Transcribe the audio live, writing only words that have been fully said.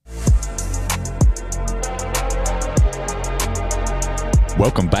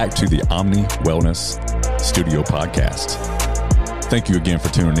Welcome back to the Omni Wellness Studio Podcast. Thank you again for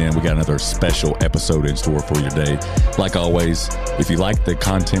tuning in. We got another special episode in store for you today. Like always, if you like the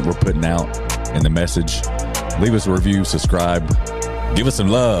content we're putting out and the message, leave us a review, subscribe, give us some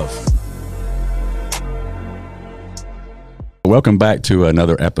love. Welcome back to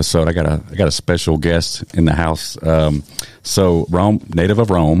another episode. I got a special guest in the house. So Rome, native of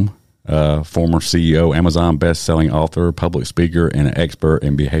Rome, former CEO, Amazon best-selling author, public speaker, and an expert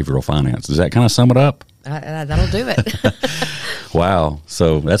in behavioral finance. Does that kind of sum it up? That'll do it. Wow.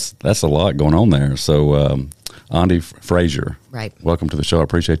 So that's a lot going on there. So Ande, Frazier, right. Welcome to the show. I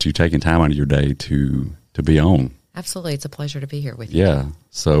appreciate you taking time out of your day to be on. Absolutely. It's a pleasure to be here with you. Yeah.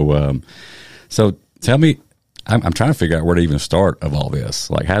 So tell me, I'm trying to figure out where to even start of all this.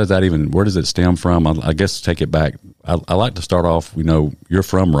 Like, how does that even, where does it stem from? I guess take it back. I like to start off, you're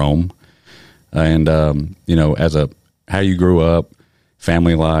from Rome, and, how you grew up,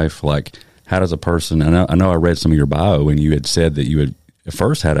 family life, like, how does a person, I know I read some of your bio, and you had said that you had at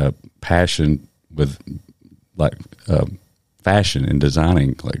first had a passion with, like, fashion and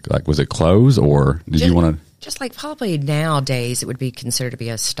designing. Like was it clothes, or did you want to? Just like probably nowadays it would be considered to be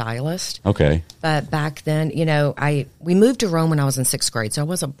a stylist. Okay. But back then, we moved to Rome when I was in 6th grade, so I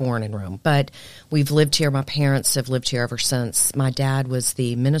wasn't born in Rome. But we've lived here. My parents have lived here ever since. My dad was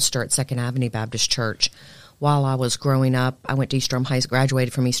the minister at 2nd Avenue Baptist Church. While I was growing up, I went to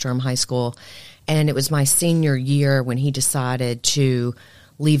graduated from East Rome High School, and it was my senior year when he decided to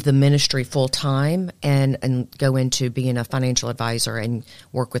leave the ministry full time and go into being a financial advisor and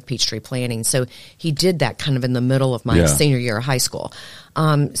work with Peachtree Planning. So he did that kind of in the middle of my senior year of high school.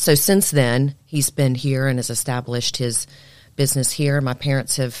 So since then, he's been here and has established his business here. My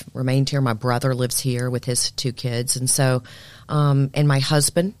parents have remained here. My brother lives here with his 2 kids. And so, and my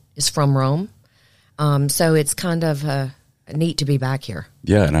husband is from Rome. So it's kind of neat to be back here.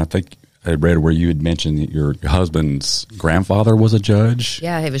 Yeah, and I think I read where you had mentioned that your husband's grandfather was a judge.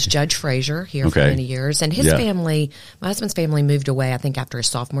 Yeah, it was Judge Frazier here for many years. And his family, my husband's family moved away, I think, after his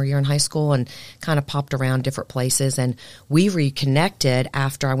sophomore year in high school and kind of popped around different places. And we reconnected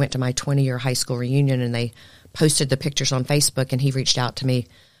after I went to my 20-year high school reunion, and they posted the pictures on Facebook, and he reached out to me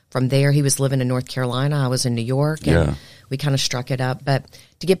from there. He was living in North Carolina. I was in New York, and we kind of struck it up. But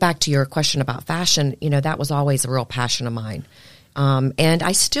to get back to your question about fashion, that was always a real passion of mine. And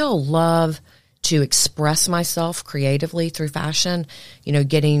I still love to express myself creatively through fashion,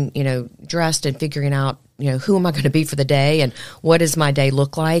 getting, dressed and figuring out, who am I going to be for the day and what does my day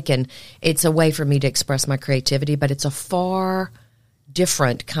look like? And it's a way for me to express my creativity, but it's a far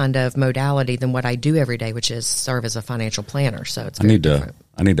different kind of modality than what I do every day, which is serve as a financial planner. So it's very different.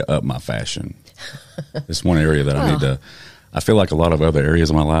 I need to up my fashion. It's one area that I feel like a lot of other areas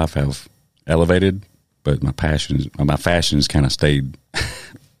of my life have elevated, but my fashion's kind of stayed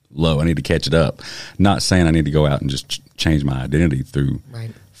low. I need to catch it up. Not saying I need to go out and just change my identity through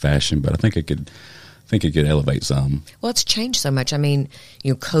fashion, but I think it could elevate some. Well, it's changed so much. I mean,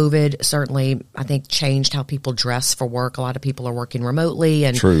 COVID certainly, I think, changed how people dress for work. A lot of people are working remotely,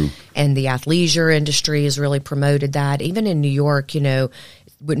 and True. And the athleisure industry has really promoted that. Even in New York, it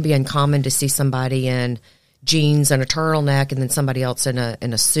wouldn't be uncommon to see somebody in jeans and a turtleneck and then somebody else in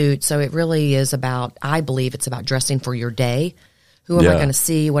a suit. So it really is I believe it's about dressing for your day. Who am I going to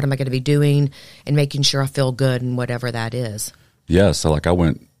see? What am I going to be doing? And making sure I feel good in whatever that is. Yeah. So I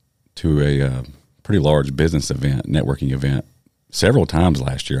went to a pretty large business event, networking event, several times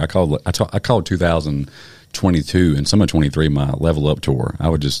last year. I called 2022 and some of 23 my level up tour.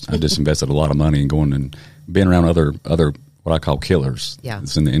 I just invested a lot of money in going and being around other what I call killers. Yeah.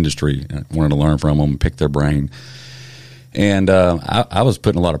 It's in the industry. I wanted to learn from them, pick their brain. And I was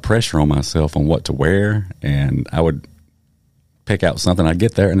putting a lot of pressure on myself on what to wear, and I would pick out something. I'd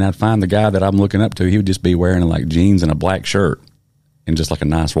get there, and I'd find the guy that I'm looking up to. He would just be wearing like jeans and a black shirt and just like a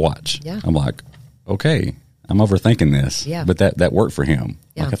nice watch. Yeah. I'm like, okay, I'm overthinking this. Yeah. But that worked for him.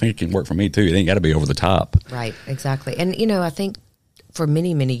 Yeah. Like, I think it can work for me too. It ain't got to be over the top. Right, exactly. And, I think for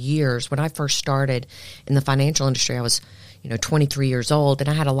many, many years, when I first started in the financial industry, I was 23 years old, and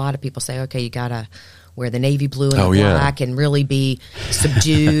I had a lot of people say, okay, you got to wear the navy blue and the black and really be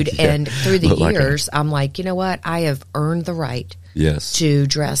subdued. And through the years, I'm like, you know what? I have earned the right to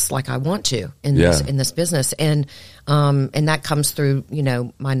dress like I want to in this business. And that comes through,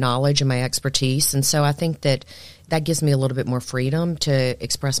 my knowledge and my expertise. And so I think that gives me a little bit more freedom to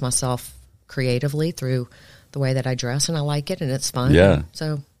express myself creatively through the way that I dress, and I like it, and it's fun. Yeah.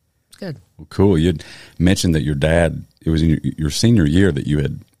 So it's good. Well, cool. You mentioned that your dad, it was in your senior year that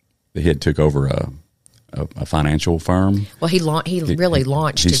he had took over a financial firm. Well, he really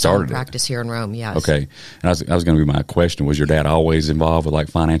launched his own practice here in Rome. Yes. Okay. And I was going to be my question. Was your dad always involved with like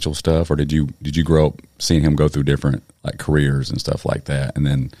financial stuff, or did you grow up seeing him go through different like careers and stuff like that? And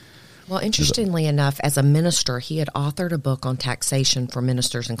then, well, interestingly enough, as a minister, he had authored a book on taxation for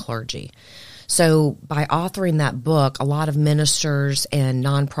ministers and clergy. So by authoring that book, a lot of ministers and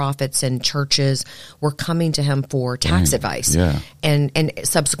nonprofits and churches were coming to him for tax advice and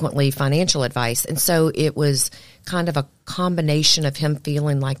subsequently financial advice. And so it was kind of a combination of him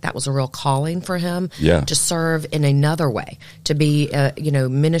feeling like that was a real calling for him to serve in another way, to be,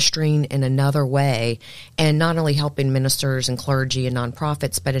 ministering in another way, and not only helping ministers and clergy and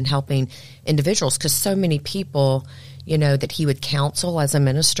nonprofits, but in helping individuals, because so many people that he would counsel as a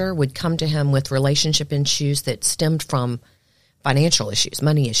minister would come to him with relationship issues that stemmed from financial issues,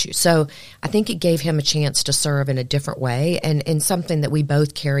 money issues. So I think it gave him a chance to serve in a different way, and something that we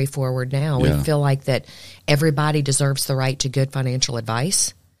both carry forward now. We feel like that everybody deserves the right to good financial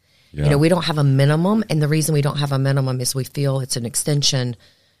advice. Yeah. We don't have a minimum, and the reason we don't have a minimum is we feel it's an extension.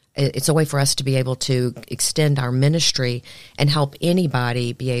 It's a way for us to be able to extend our ministry and help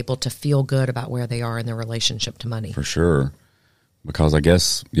anybody be able to feel good about where they are in their relationship to money. For sure. Because I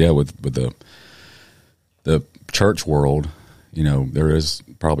guess, with the church world, there is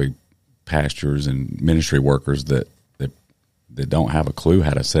probably pastors and ministry workers that don't have a clue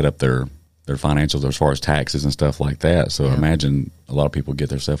how to set up their financials as far as taxes and stuff like that. So imagine a lot of people get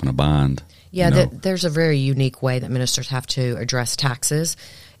themselves in a bind. Yeah, there's a very unique way that ministers have to address taxes.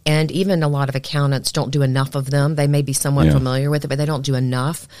 And even a lot of accountants don't do enough of them. They may be somewhat familiar with it, but they don't do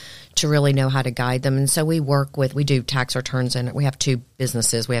enough to really know how to guide them. And so we do tax returns, and we have two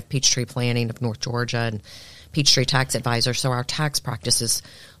businesses. We have Peachtree Planning of North Georgia and Peachtree Tax Advisor. So our tax practice is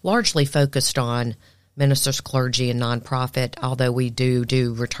largely focused on ministers, clergy, and nonprofit, although we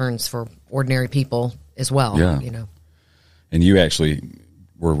do returns for ordinary people as well. Yeah. And you actually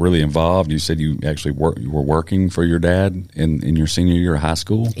were really involved. You said you actually you were working for your dad in your senior year of high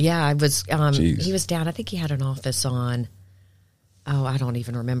school? Yeah, I was. He was down. I think he had an office on, I don't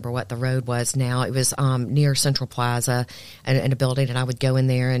even remember what the road was now. It was near Central Plaza and a building, and I would go in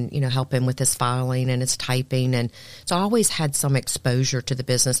there and, help him with his filing and his typing. And so I always had some exposure to the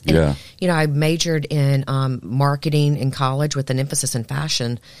business. And, I majored in marketing in college with an emphasis in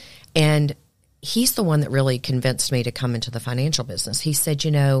fashion. And he's the one that really convinced me to come into the financial business. He said,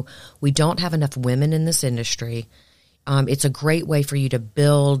 we don't have enough women in this industry. It's a great way for you to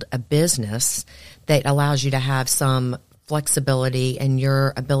build a business that allows you to have some flexibility and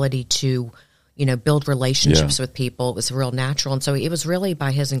your ability to, build relationships with people. It was real natural. And so it was really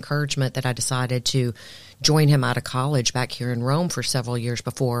by his encouragement that I decided to join him out of college back here in Rome for several years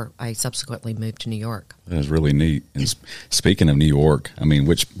before I subsequently moved to New York. That was really neat. And speaking of New York, I mean,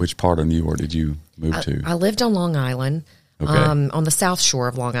 which part of New York did you move to? I lived on Long Island, on the south shore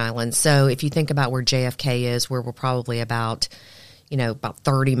of Long Island. So if you think about where JFK is, we're probably about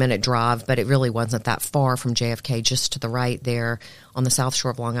 30-minute drive, but it really wasn't that far from JFK, just to the right there on the south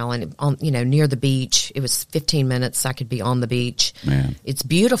shore of Long Island, near the beach. It was 15 minutes. I could be on the beach. Man. It's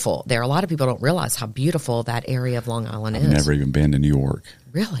beautiful there. A lot of people don't realize how beautiful that area of Long Island is. I've never even been to New York.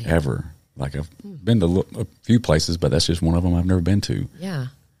 Really? Ever. Like I've been to a few places, but that's just one of them I've never been to. Yeah.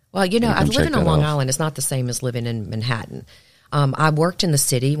 Well, living on Long Island is not the same as living in Manhattan. I worked in the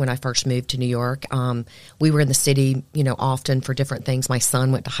city when I first moved to New York. We were in the city, often for different things. My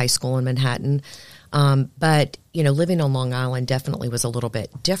son went to high school in Manhattan. But living on Long Island definitely was a little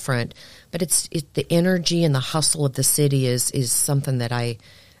bit different. But it's the energy and the hustle of the city is something that I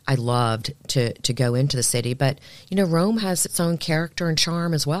loved to go into the city. But, Rome has its own character and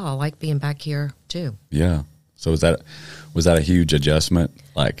charm as well. I like being back here, too. Yeah. So was that a huge adjustment?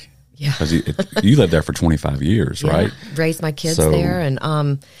 Like... Yeah, because you lived there for 25 years, right? Raised my kids there. And,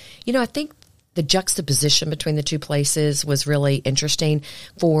 I think the juxtaposition between the two places was really interesting.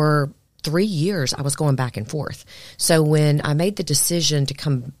 For 3 years, I was going back and forth. So when I made the decision to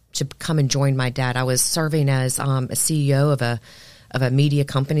come and join my dad, I was serving as a CEO of a media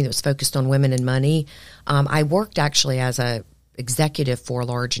company that was focused on women and money. I worked actually as a executive for a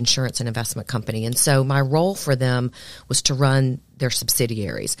large insurance and investment company. And so my role for them was to run their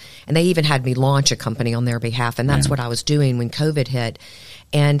subsidiaries. And they even had me launch a company on their behalf. And that's what I was doing when COVID hit.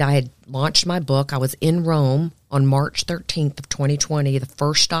 And I had launched my book. I was in Rome on March 13th of 2020, the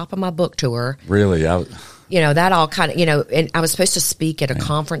first stop of my book tour. Really? That all kind of, and I was supposed to speak at a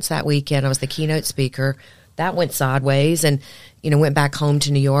conference that weekend. I was the keynote speaker. That went sideways and, went back home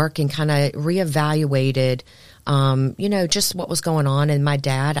to New York and kind of reevaluated just what was going on. And my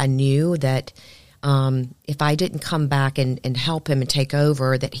dad, I knew that if I didn't come back and help him and take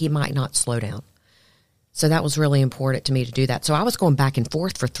over, that he might not slow down. So that was really important to me to do that. So I was going back and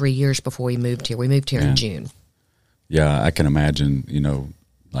forth for 3 years before we moved here. We moved here in June. Yeah, I can imagine,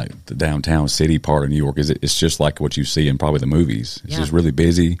 like the downtown city part of New York, it's just like what you see in probably the movies. It's just really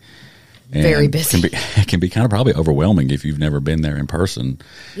busy. And very busy. It can be kind of probably overwhelming if you've never been there in person.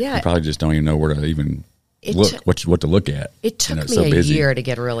 Yeah. You probably just don't even know where to even look, what to look at. It took me a year to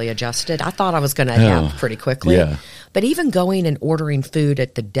get really adjusted. I thought I was going to adapt pretty quickly. Yeah. But even going and ordering food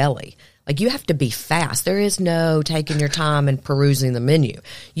at the deli, like you have to be fast. There is no taking your time and perusing the menu.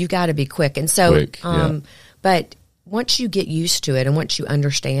 You've got to be quick. And so, but once you get used to it and once you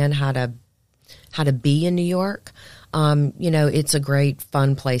understand how to be in New York, it's a great,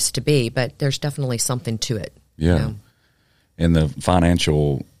 fun place to be, but there's definitely something to it. Yeah. And the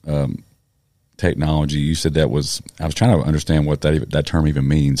financial technology, you said I was trying to understand what that term even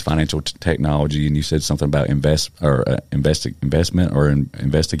means, financial technology, and you said something about investment or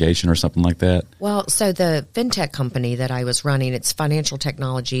investigation or something like that. Well, so the fintech company that I was running, it's financial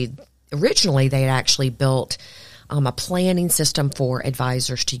technology. Originally, they had actually built a planning system for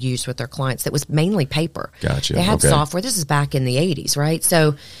advisors to use with their clients that was mainly paper. Gotcha. They had software. This is back in the 80s, right?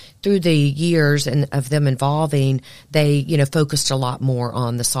 So through the years of them involving, they, focused a lot more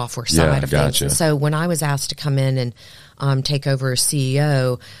on the software side of things. And so when I was asked to come in and take over as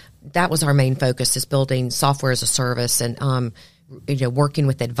CEO, that was our main focus, is building software as a service and working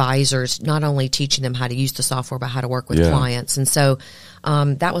with advisors, not only teaching them how to use the software, but how to work with clients. And so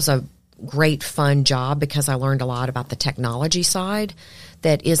that was a great, fun job because I learned a lot about the technology side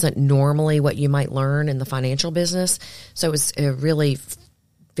that isn't normally what you might learn in the financial business. So it was a really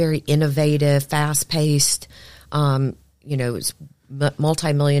very innovative, fast-paced, it was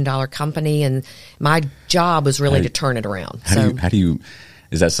multi-million-dollar company, and my job was really to turn it around.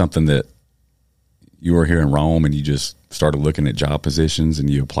 Is that something that you were here in Rome and you just started looking at job positions and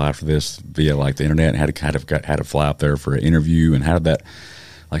you applied for this via like the internet and had to fly up there for an interview, and how did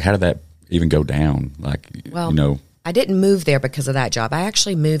that even go down? I didn't move there because of that job. I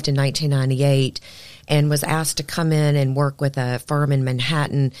actually moved in 1998 and was asked to come in and work with a firm in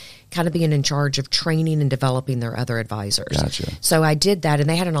Manhattan, kind of being in charge of training and developing their other advisors. Gotcha. So I did that, and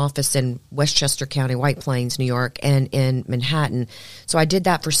they had an office in Westchester County, White Plains, New York, and in Manhattan. So I did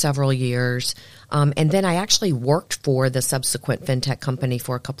that for several years. And then I actually worked for the subsequent fintech company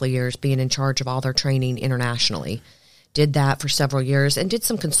for a couple of years, being in charge of all their training internationally. Did that for several years and did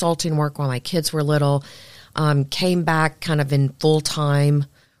some consulting work while my kids were little. Came back kind of in full-time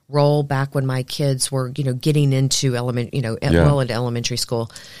role back when my kids were, getting into into elementary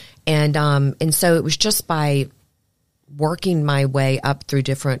school. And so it was just by working my way up through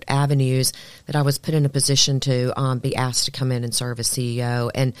different avenues that I was put in a position to be asked to come in and serve as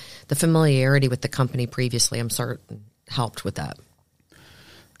CEO. And the familiarity with the company previously, I'm certain, helped with that.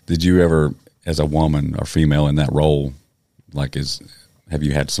 Did you ever, as a woman or female in that role, have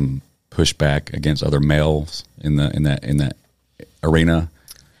you had some pushback against other males in that arena?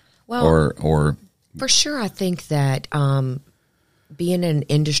 Well, or for sure, I think that being in an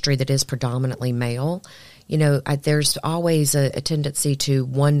industry that is predominantly male, there's always a tendency to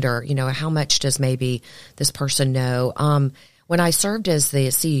wonder, how much does maybe this person know? When I served as the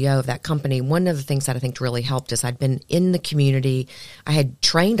CEO of that company, one of the things that I think really helped is I'd been in the community. I had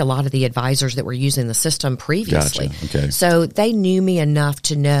trained a lot of the advisors that were using the system previously. Gotcha. Okay. So they knew me enough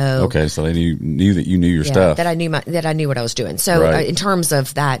to know. Okay, so they knew that you knew your stuff. That I knew what I was doing. So in terms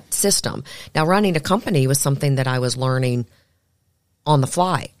of that system, now running a company was something that I was learning on the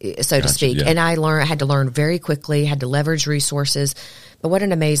fly, so to speak. Yeah. And I had to learn very quickly, had to leverage resources. But what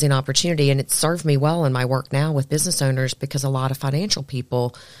an amazing opportunity. And it served me well in my work now with business owners, because a lot of financial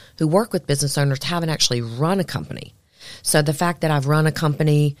people who work with business owners haven't actually run a company. So the fact that I've run a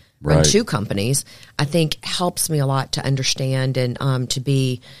company, run two companies, I think helps me a lot to understand and to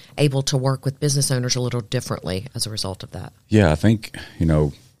be able to work with business owners a little differently as a result of that. Yeah, I think,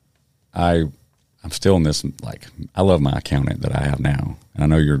 I'm still in this, I love my accountant that I have now. And I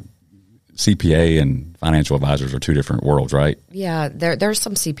know your CPA and financial advisors are two different worlds, right? Yeah, there's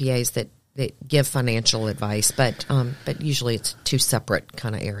some CPAs that give financial advice, but usually it's two separate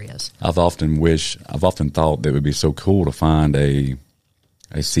kind of areas. I've often thought that it would be so cool to find a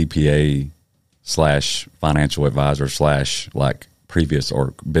CPA / financial advisor / previous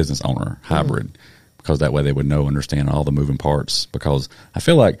or business owner hybrid, because that way they would understand all the moving parts. Because I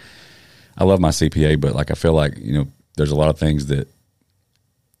feel like I love my CPA, but I feel like, there's a lot of things that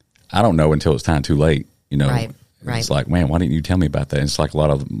I don't know until it's time too late, Right. It's like, man, why didn't you tell me about that? And it's like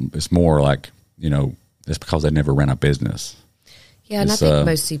it's more like, it's because they never ran a business. Yeah, and I think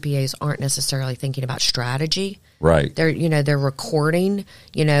most CPAs aren't necessarily thinking about strategy. Right. They're recording,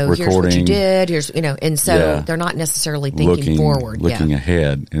 here's what you did, and so they're not necessarily thinking forward. Looking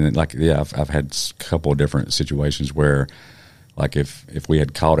ahead. And I've had a couple of different situations where, like, if we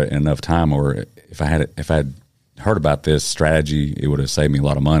had caught it in enough time, or if I had heard about this strategy, it would have saved me a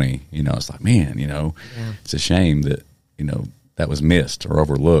lot of money. It's like, man, it's a shame that, that was missed or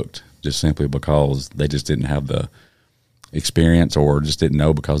overlooked just simply because they just didn't have the experience, or just didn't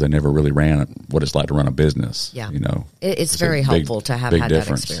know because they never really ran what it's like to run a business. Yeah. It's very helpful to have had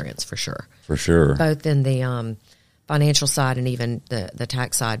difference. That experience for sure. For sure. Both in the financial side and even the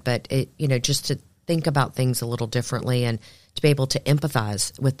tax side, but just to think about things a little differently and to be able to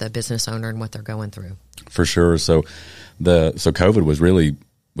empathize with the business owner and what they're going through. For sure. So COVID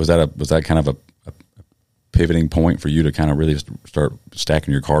was that kind of a pivoting point for you to kind of really start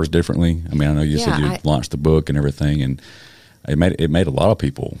stacking your cards differently? I mean, I know you said you launched the book and everything, and it made a lot of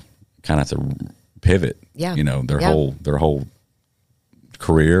people kind of have to pivot. Yeah. Their whole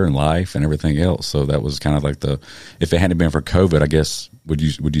career and life and everything else. So that was kind of like if it hadn't been for COVID, I guess would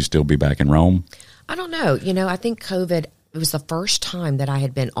you still be back in Rome? I don't know. I think COVID, it was the first time that I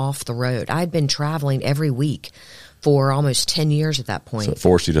had been off the road. I had been traveling every week for almost 10 years at that point. So it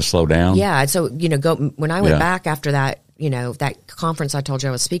forced you to slow down? Yeah. So, when I went back after that, that conference I told you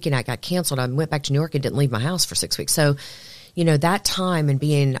I was speaking at got canceled. I went back to New York and didn't leave my house for 6 weeks. So, that time and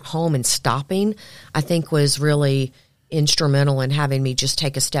being home and stopping, I think was really instrumental in having me just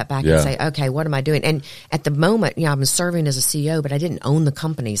take a step back and say, okay, what am I doing? And at the moment, I was serving as a CEO, but I didn't own the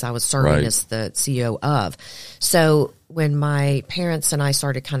companies I was serving as the CEO of. So when my parents and I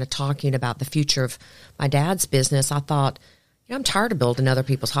started kind of talking about the future of my dad's business, I thought, I'm tired of building other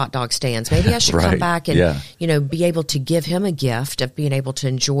people's hot dog stands. Maybe I should come back and, be able to give him a gift of being able to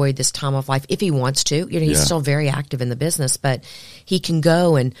enjoy this time of life if he wants to. He's still very active in the business, but he can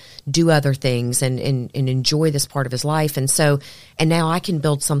go and do other things and enjoy this part of his life. And now I can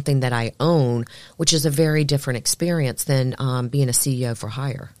build something that I own, which is a very different experience than being a CEO for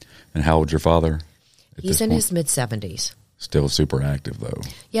hire. And how old's your father? He's in his mid-70s. Still super active though.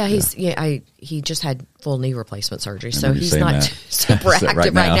 Yeah, he just had full knee replacement surgery, so he's not super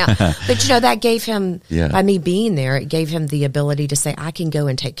active right now. But that gave him, by me being there, it gave him the ability to say, I can go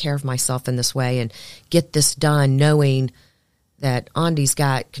and take care of myself in this way and get this done, knowing that Ande's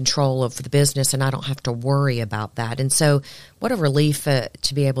got control of the business and I don't have to worry about that. And so, what a relief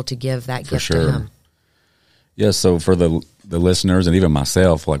to be able to give that gift to him. Yeah. So for the listeners and even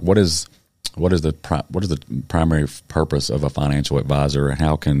myself, like what is the primary purpose of a financial advisor, and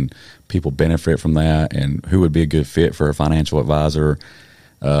how can people benefit from that, and who would be a good fit for a financial advisor?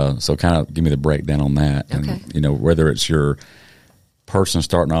 So kind of give me the breakdown on that. Okay. And, whether it's your person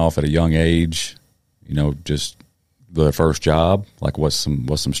starting off at a young age, just the first job, like what's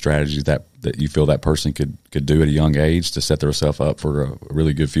some strategies that you feel that person could do at a young age to set themselves up for a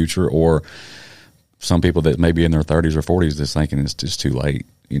really good future, or some people that may be in their 30s or 40s that's thinking it's just too late.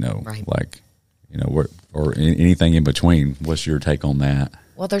 Or anything in between. What's your take on that?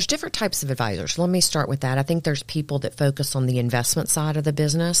 Well, there's different types of advisors. Let me start with that. I think there's people that focus on the investment side of the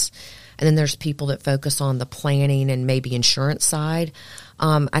business, and then there's people that focus on the planning and maybe insurance side.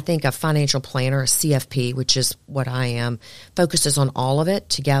 I think a financial planner, a CFP, which is what I am, focuses on all of it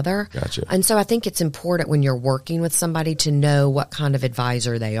together. Gotcha. And so I think it's important when you're working with somebody to know what kind of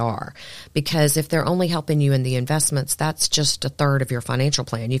advisor they are, because if they're only helping you in the investments, that's just a third of your financial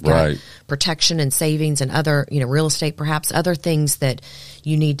plan. You've got protection and savings and other, real estate, perhaps other things that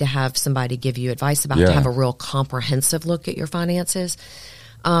you need to have somebody give you advice about to have a real comprehensive look at your finances.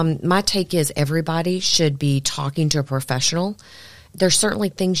 My take is everybody should be talking to a professional. There's certainly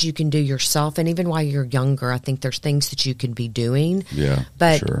things you can do yourself, and even while you're younger, I think there's things that you can be doing. Yeah,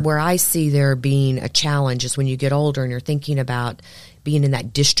 but where I see there being a challenge is when you get older and you're thinking about being in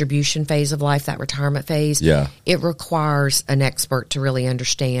that distribution phase of life, that retirement phase. Yeah, it requires an expert to really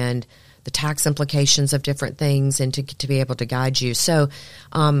understand the tax implications of different things and to be able to guide you. So,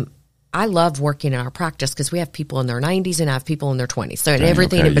 I love working in our practice because we have people in their 90s and I have people in their 20s. So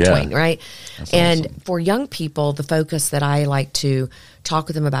everything in between, right? That's awesome. For young people, the focus that I like to talk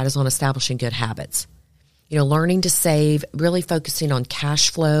with them about is on establishing good habits. Learning to save, really focusing on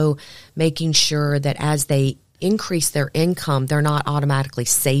cash flow, making sure that as they increase their income, they're not automatically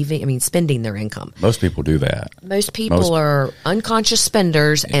spending their income. Most people do that. Most people are unconscious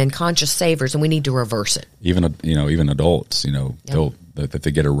spenders and conscious savers, and we need to reverse it. Even adults, if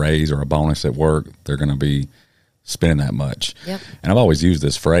they get a raise or a bonus at work, they're going to be spending that much. Yep. And I've always used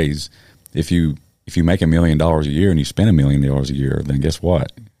this phrase: if you make $1 million a year and you spend $1 million a year, then guess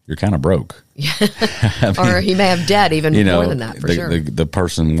what? you're kind of broke. I mean, or he may have debt even more than that, for sure. The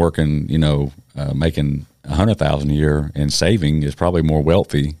person working, making $100,000 a year and saving is probably more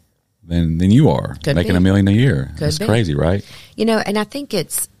wealthy than you are. Could making be. $1 million a year. Could That's be. Crazy, right? And I think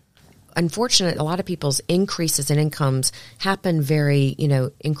it's unfortunate. A lot of people's increases in incomes happen very,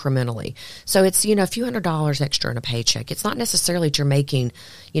 incrementally. So it's, a few $100s extra in a paycheck. It's not necessarily that you're making,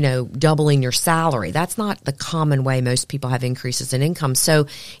 doubling your salary. That's not the common way most people have increases in income. So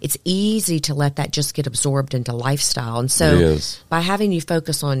it's easy to let that just get absorbed into lifestyle. And so by having you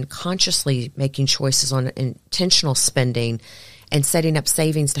focus on consciously making choices on intentional spending and setting up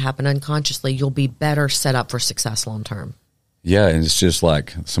savings to happen unconsciously, you'll be better set up for success long term. Yeah, and it's just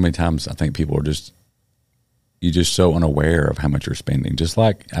like so many times I think people are you're just so unaware of how much you're spending. Just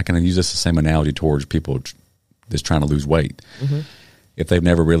like I can use this the same analogy towards people that's trying to lose weight. Mm-hmm. If they've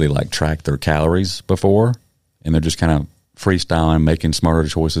never really tracked their calories before and they're just kind of freestyling, making smarter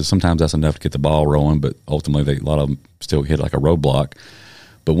choices, sometimes that's enough to get the ball rolling, but ultimately a lot of them still hit like a roadblock.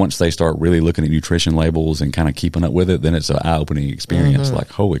 But once they start really looking at nutrition labels and kind of keeping up with it, then it's an eye-opening experience. Mm-hmm. Like,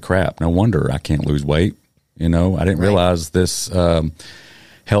 holy crap, no wonder I can't lose weight. I didn't realize this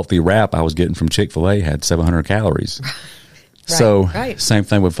healthy wrap I was getting from Chick-fil-A had 700 calories. Same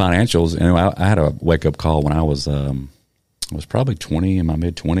thing with financials. And I had a wake-up call when I was probably 20, in my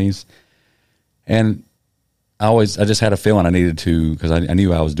mid-20s. And I just had a feeling I needed to, because I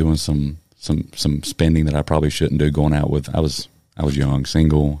knew I was doing some spending that I probably shouldn't do, going out with, I was young,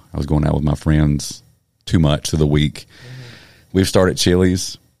 single. I was going out with my friends too much through the week. Mm-hmm. We've started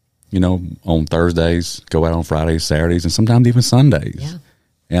Chili's. On Thursdays, go out on Fridays, Saturdays, and sometimes even Sundays. Yeah.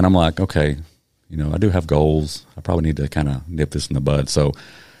 And I'm like, okay, I do have goals. I probably need to kind of nip this in the bud. So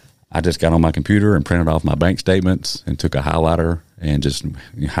I just got on my computer and printed off my bank statements and took a highlighter and just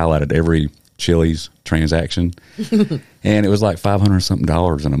highlighted every Chili's transaction. And it was like $500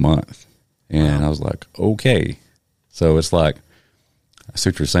 something in a month. And I was like, okay. So it's like, I see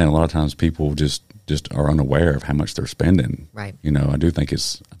what you're saying. A lot of times people just are unaware of how much they're spending. Right. I do think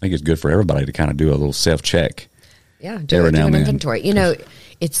it's good for everybody to kind of do a little self-check. Yeah, do an inventory.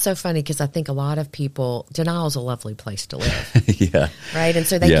 It's so funny because I think a lot of people, denial is a lovely place to live. Yeah. Right? And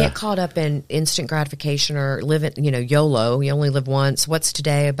so they get caught up in instant gratification or live it, YOLO, you only live once. What's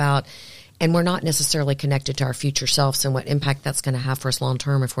today about? And we're not necessarily connected to our future selves and what impact that's going to have for us long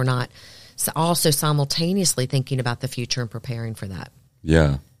term if we're not also simultaneously thinking about the future and preparing for that.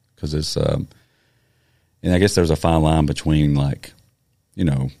 Yeah, because it's and I guess there's a fine line between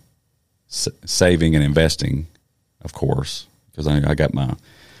saving and investing, of course, because I got my,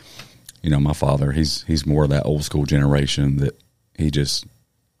 my father, he's more of that old school generation that he just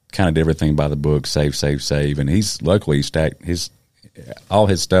kind of did everything by the book, save. And he's luckily stacked all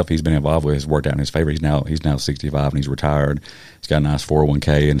his stuff he's been involved with has worked out in his favor. He's now 65 and he's retired. He's got a nice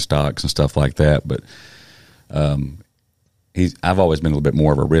 401k and stocks and stuff like that. But, I've always been a little bit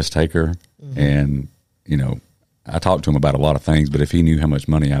more of a risk taker. Mm-hmm. And, I talked to him about a lot of things, but if he knew how much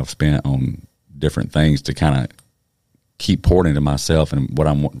money I've spent on different things to kind of keep pouring into myself and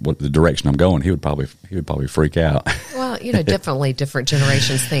what the direction I'm going, he would probably freak out. Well, definitely different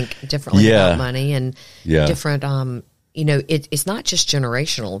generations think differently about money and different, it's not just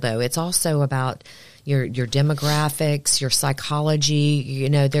generational though. It's also about your demographics, your psychology.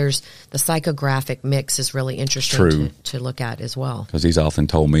 There's the psychographic mix is really interesting to look at as well. Because he's often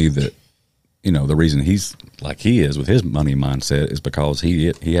told me that, the reason he's like he is with his money mindset is because he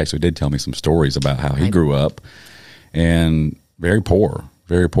actually did tell me some stories about how he grew up and very poor,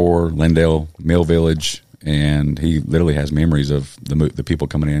 Lindale Mill Village. And he literally has memories of the people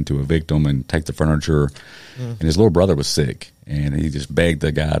coming in to evict him and take the furniture. Mm. And his little brother was sick, and he just begged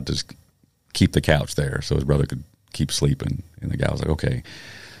the guy to keep the couch there so his brother could keep sleeping. And the guy was like, okay.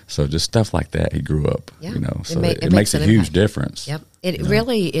 So just stuff like that, he grew up, So it makes a huge difference. Yep. It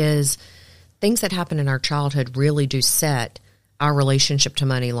really is. Things that happen in our childhood really do set our relationship to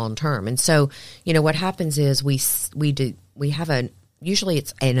money long term. And so, what happens is we have usually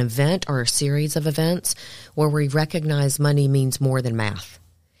it's an event or a series of events where we recognize money means more than math.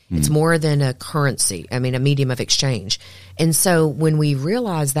 It's more than a currency, a medium of exchange. And so when we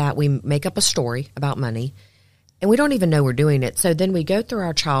realize that, we make up a story about money, and we don't even know we're doing it. So then we go through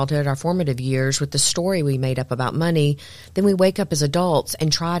our childhood, our formative years with the story we made up about money. Then we wake up as adults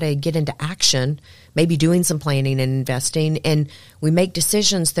and try to get into action, maybe doing some planning and investing. And we make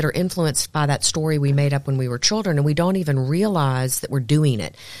decisions that are influenced by that story we made up when we were children. And we don't even realize that we're doing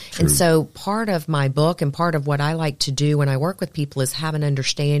it. True. And so part of my book and part of what I like to do when I work with people is have an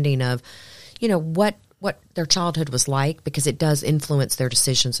understanding of, what their childhood was like, because it does influence their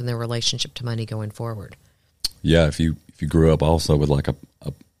decisions and their relationship to money going forward. Yeah, if you grew up also with like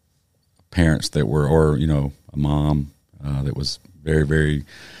parents that were, or, you know, a mom that was very, very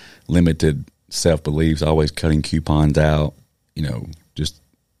limited self-beliefs, always cutting coupons out, you know, just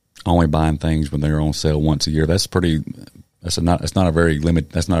only buying things when they're on sale once a year. That's not a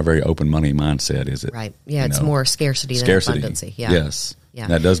very open money mindset, is it? Right. Yeah. You it's know? more scarcity than abundance. Yeah. Yes. Yeah.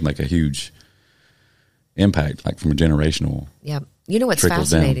 And that does make a huge impact, like from a generational. Yeah. You know, what's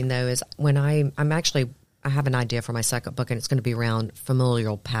fascinating though, is when I have an idea for my second book, and it's going to be around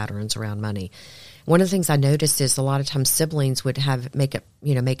familial patterns around money. One of the things I noticed is a lot of times siblings would make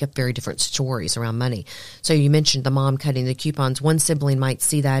up very different stories around money. So you mentioned the mom cutting the coupons. One sibling might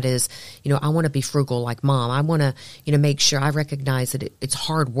see that as, you know, I want to be frugal like mom. I want to, you know, make sure I recognize that it's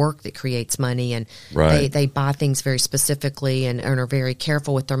hard work that creates money, and they buy things very specifically and are very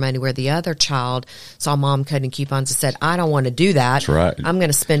careful with their money, where the other child saw mom cutting coupons and said, I don't want to do that. That's right. I'm going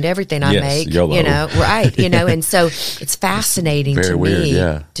to spend everything I make, YOLO. you know, right. You know, and so it's fascinating to me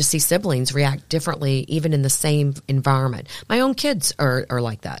to see siblings react differently, even in the same environment. My own kids are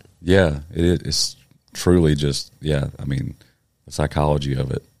like that. Yeah, it's truly just, I mean, the psychology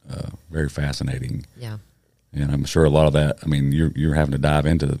of it, very fascinating. Yeah. And I'm sure a lot of that, I mean, you're having to dive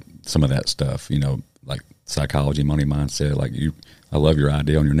into some of that stuff, you know, like psychology, money mindset. Like I love your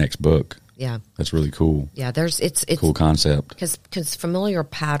idea on your next book. Yeah. That's really cool. Yeah, it's cool concept. Because familiar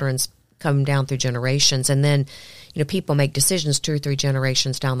patterns come down through generations, and then, you know, people make decisions 2 or 3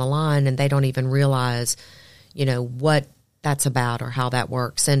 generations down the line, and they don't even realize, you know, what that's about or how that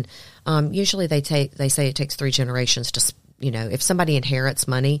works. And usually they say it takes 3 generations to, you know, if somebody inherits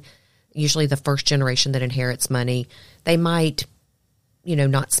money, usually the first generation that inherits money, they might, you know,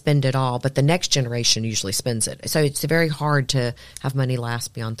 not spend it all, but the next generation usually spends it. So it's very hard to have money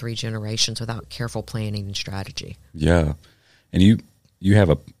last beyond 3 generations without careful planning and strategy. Yeah. And you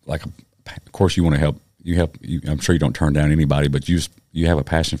have of course you want to help. I'm sure you don't turn down anybody, but you have a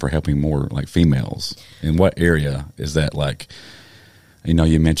passion for helping more like females. In what area is that? Like, you know,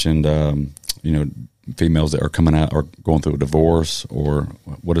 you mentioned, you know, females that are coming out or going through a divorce, or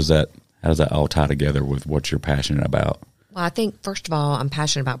what is that? How does that all tie together with what you're passionate about? Well, I think, first of all, I'm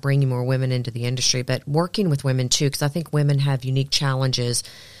passionate about bringing more women into the industry, but working with women too, because I think women have unique challenges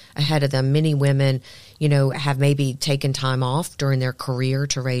ahead of them. Many women, you know, have maybe taken time off during their career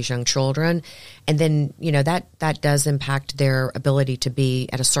to raise young children. And then, you know, that does impact their ability to be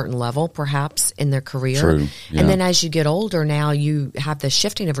at a certain level, perhaps, in their career. True. Yeah. And then as you get older now, you have the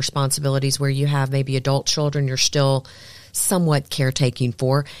shifting of responsibilities where you have maybe adult children you're still somewhat caretaking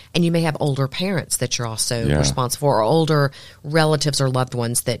for, and you may have older parents that you're also responsible for, or older relatives or loved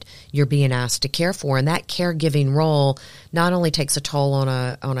ones that you're being asked to care for. And that caregiving role not only takes a toll on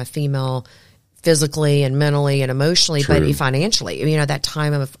a female physically and mentally and emotionally, True. but financially. You know, that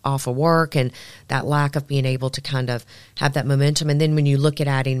time off of work and that lack of being able to kind of have that momentum. And then when you look at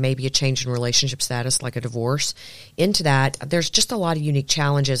adding maybe a change in relationship status, like a divorce, into that, there's just a lot of unique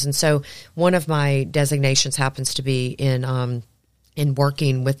challenges. And so one of my designations happens to be in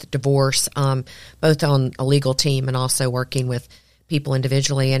working with divorce, both on a legal team and also working with people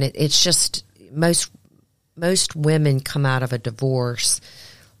individually. And it's just most women come out of a divorce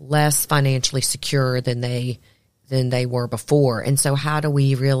less financially secure than they were before. And so how do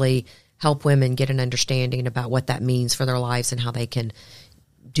we really help women get an understanding about what that means for their lives and how they can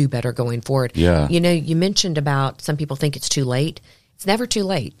do better going forward? Yeah. You know, you mentioned about some people think it's too late. It's never too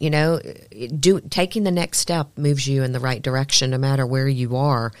late. You know, taking the next step moves you in the right direction no matter where you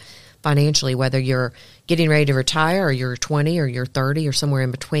are financially, whether you're getting ready to retire or you're 20 or you're 30 or somewhere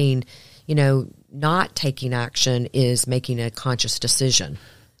in between. You know, not taking action is making a conscious decision.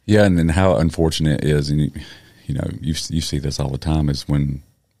 Yeah, and then how unfortunate it is, and you know, you see this all the time, is when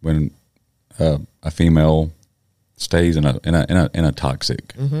a female stays in a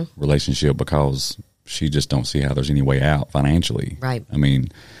toxic relationship because she just don't see how there's any way out financially. Right. I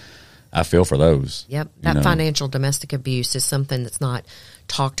mean, I feel for those. Yep. That financial domestic abuse is something that's not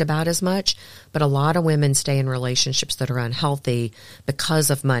talked about as much, but a lot of women stay in relationships that are unhealthy because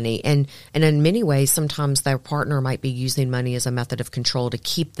of money. And in many ways, sometimes their partner might be using money as a method of control to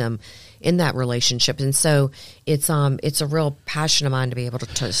keep them in that relationship. And so it's a real passion of mine to be able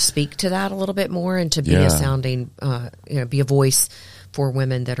to speak to that a little bit more and to be a sounding, be a voice for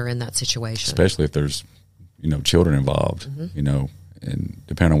women that are in that situation. Especially if there's, you know, children involved, you know, and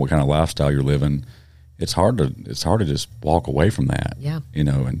depending on what kind of lifestyle you're living, it's hard to just walk away from that. Yeah. You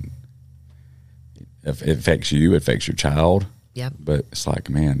know, and if it affects you, it affects your child. Yeah. But it's like,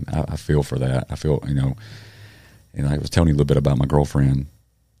 man, I feel for that. I feel, you know, and I was telling you a little bit about my girlfriend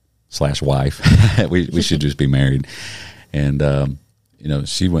 / wife. we should just be married. And, you know,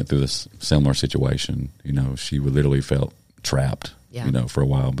 she went through this similar situation. You know, she literally felt trapped, you know, for a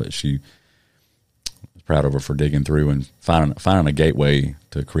while, but she proud of her for digging through and finding a gateway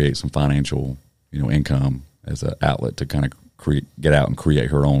to create some financial, income as an outlet to kind of get out and create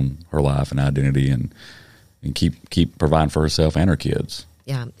her life and identity and keep providing for herself and her kids.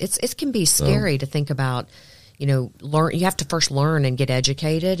 Yeah, it can be scary to think about. You have to first learn and get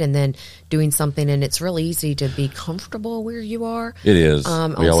educated and then doing something, and it's really easy to be comfortable where you are. It is. We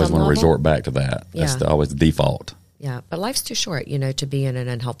always want to resort back to that. Yeah. That's always the default. Yeah, but life's too short, to be in an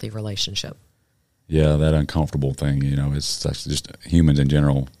unhealthy relationship. Yeah, that uncomfortable thing, it's just humans in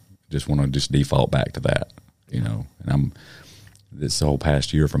general just want to just default back to that, and this whole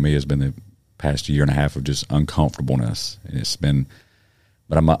past year for me has been the past year and a half of just uncomfortableness. And it's been,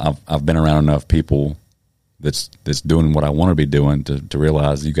 but I've been around enough people that's doing what I want to be doing to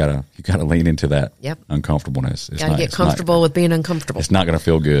realize you gotta lean into that uncomfortableness. It's gotta get comfortable with being uncomfortable. It's not going to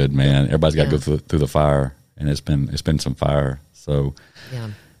feel good, man. Everybody's got to go through the fire, and it's been some fire. So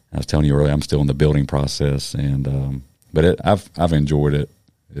I was telling you earlier, I'm still in the building process, and but I've enjoyed it.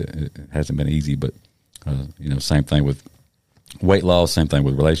 It hasn't been easy, but same thing with weight loss, same thing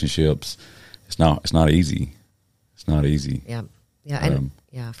with relationships. It's not easy. It's not easy. Yeah, and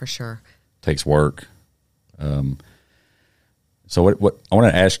for sure. Takes work. So what I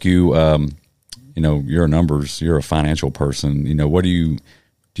want to ask you, you're you're a financial person. What do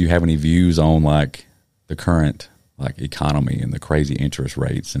you have any views on like the current economy and the crazy interest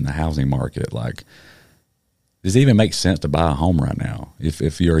rates and the housing market? Like, does it even make sense to buy a home right now?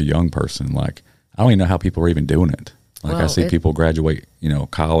 If you're a young person, I don't even know how people are even doing it. I see people graduate,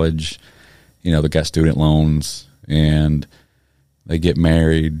 college, they got student loans and they get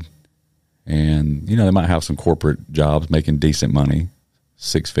married. And, they might have some corporate jobs making decent money,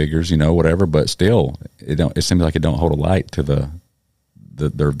 6 figures, whatever, but still it seems like it don't hold a light to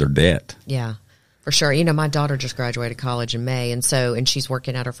their debt. Yeah, for sure. My daughter just graduated college in May, and she's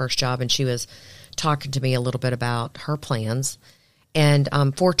working at her first job, and she was talking to me a little bit about her plans. And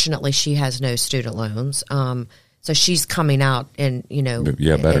fortunately, she has no student loans. So she's coming out in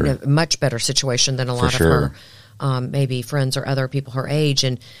a much better situation than a lot of her maybe friends or other people her age.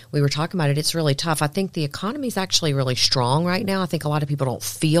 And we were talking about it. It's really tough. I think the economy is actually really strong right now. I think a lot of people don't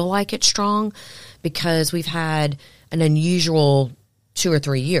feel like it's strong because we've had an unusual 2 or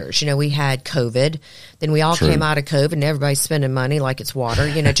 3 years. We had COVID, then we all came out of COVID and everybody's spending money like it's water,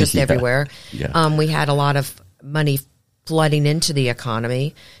 just everywhere. Yeah. We had a lot of money flooding into the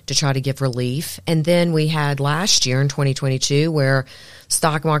economy to try to give relief. And then we had last year in 2022 where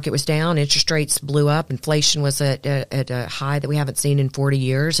stock market was down, interest rates blew up, inflation was at a high that we haven't seen in 40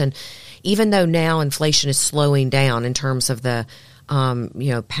 years. And even though now inflation is slowing down in terms of the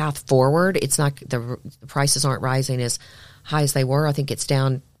path forward, it's not the prices aren't rising as high as they were. I think it's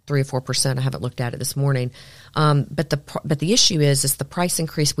down 3 or 4%. I haven't looked at it this morning. But the issue is the price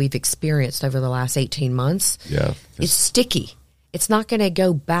increase we've experienced over the last 18 months is sticky. It's not going to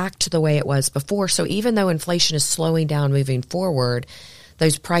go back to the way it was before. So even though inflation is slowing down moving forward,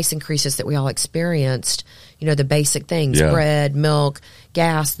 those price increases that we all experienced, the basic things, bread, milk,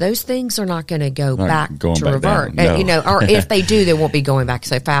 gas, those things are not going to go back to revert. No. Or if they do, they won't be going back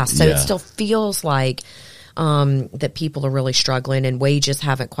so fast. So it still feels like that people are really struggling, and wages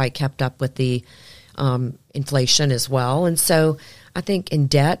haven't quite kept up with the inflation as well. And so I think in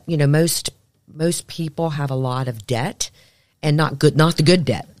debt, most people have a lot of debt, and not the good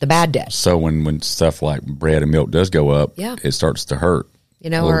debt, the bad debt. So when stuff like bread and milk does go up, it starts to hurt. A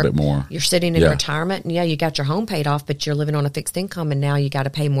little bit more. You're sitting in retirement and you got your home paid off, but you're living on a fixed income, and now you got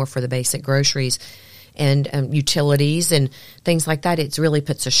to pay more for the basic groceries and utilities and things like that. It really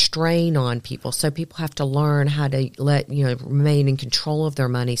puts a strain on people. So people have to learn how to remain in control of their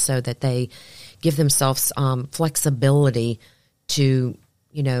money so that they give themselves flexibility to,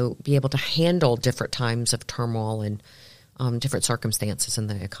 be able to handle different times of turmoil and different circumstances in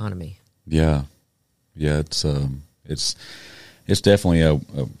the economy. Yeah. Yeah. It's definitely a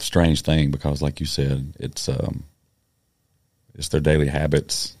strange thing because, like you said, it's their daily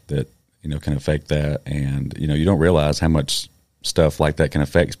habits that, can affect that. And, you don't realize how much stuff like that can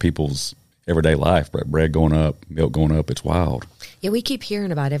affect people's everyday life. Bread going up, milk going up, it's wild. Yeah, we keep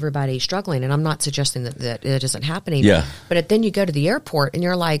hearing about everybody struggling, and I'm not suggesting that it isn't happening. Yeah. But then you go to the airport, and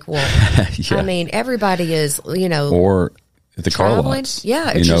you're like, well, I mean, everybody is, Or at the traveling. Car lots.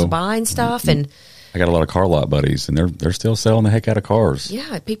 Yeah, it's just buying stuff. And I got a lot of car lot buddies, and they're still selling the heck out of cars.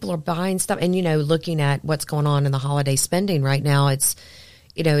 Yeah, people are buying stuff. And, looking at what's going on in the holiday spending right now, it's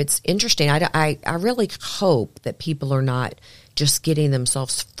interesting. I really hope that people are not just getting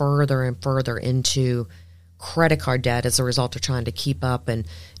themselves further and further into credit card debt as a result of trying to keep up and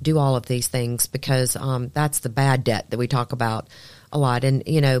do all of these things, because that's the bad debt that we talk about a lot. And,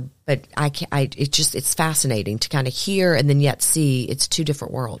 but it's fascinating to kind of hear and then yet see it's two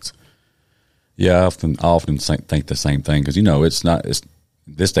different worlds. Yeah. I often think the same thing because, it's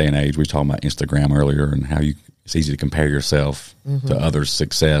this day and age, we were talking about Instagram earlier and how it's easy to compare yourself to others'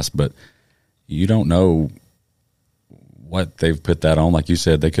 success, but you don't know what they've put that on. Like you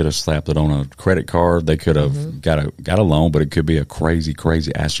said, they could have slapped it on a credit card. They could have got a loan, but it could be a crazy,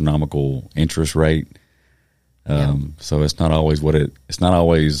 crazy astronomical interest rate. So it's not always what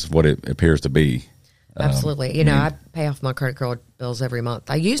it appears to be. Absolutely. I pay off my credit card bills every month.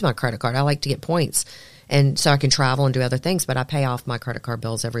 I use my credit card. I like to get points and so I can travel and do other things, but I pay off my credit card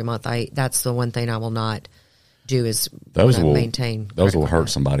bills every month. That's the one thing I will not do is maintain. Those will hurt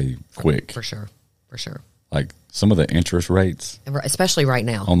somebody quick. For sure. Like some of the interest rates, especially right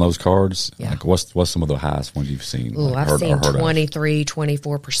now on those cards. Yeah. Like what's some of the highest ones you've seen? Ooh, I've seen 23,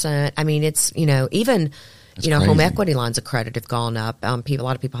 24%. I mean, it's, even, home equity lines of credit have gone up. A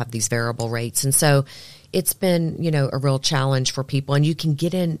lot of people have these variable rates. And so it's been, a real challenge for people, and you can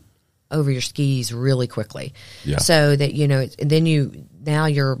get in over your skis really quickly. Yeah. So that, and then now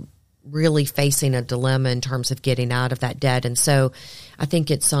you're really facing a dilemma in terms of getting out of that debt. And so I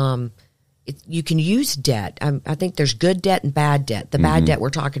think it's, you can use debt. I think there's good debt and bad debt. The bad debt we're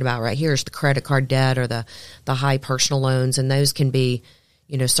talking about right here is the credit card debt or the high personal loans, and those can be,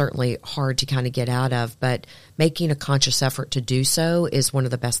 certainly hard to kind of get out of. But making a conscious effort to do so is one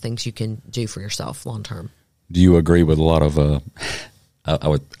of the best things you can do for yourself long term. Do you agree with a lot of? I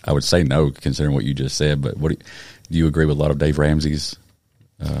would say no, considering what you just said. But do you agree with a lot of Dave Ramsey's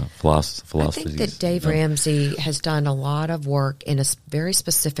philosophy? I think that Dave Ramsey has done a lot of work in a very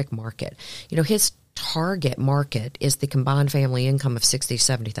specific market. His target market is the combined family income of $60,000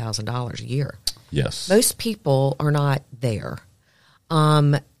 to $70,000 a year. Yes. Most people are not there.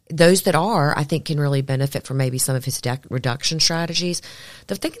 Those that are, I think, can really benefit from maybe some of his debt reduction strategies.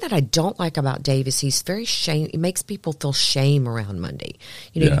 The thing that I don't like about Dave is he's very he makes people feel shame around Monday.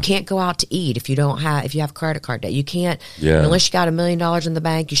 You can't go out to eat if you have credit card debt. You can't, unless you got $1 million in the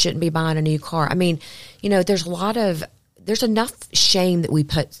bank, you shouldn't be buying a new car. I mean, there's enough shame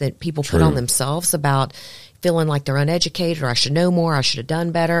that people put on themselves about feeling like they're uneducated or I should know more, I should have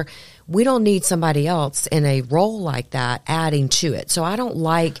done better. We don't need somebody else in a role like that adding to it. So I don't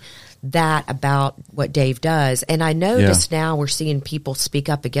like that about what Dave does. And I notice now we're seeing people speak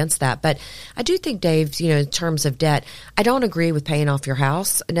up against that. But I do think Dave, in terms of debt, I don't agree with paying off your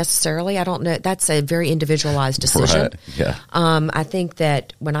house necessarily. I don't know. That's a very individualized decision. Right. Yeah. I think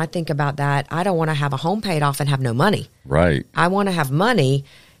that when I think about that, I don't want to have a home paid off and have no money. Right. I want to have money.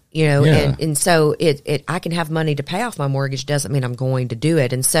 And so I can have money to pay off my mortgage doesn't mean I'm going to do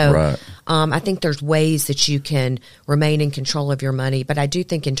it. And so, I think there's ways that you can remain in control of your money. But I do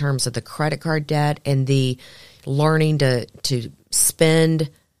think in terms of the credit card debt and the learning to spend,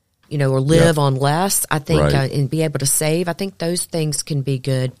 or live on less, I think, and be able to save, I think those things can be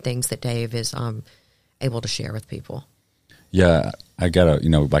good things that Dave is, able to share with people. Yeah. I gotta,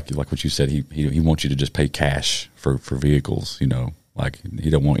 like what you said, he wants you to just pay cash for vehicles, Like he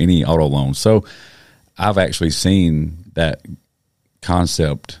don't want any auto loans. So I've actually seen that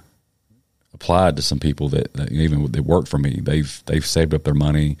concept applied to some people that work for me. They've saved up their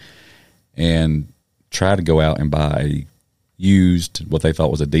money and tried to go out and buy used what they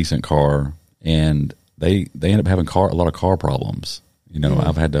thought was a decent car, and they end up having a lot of car problems.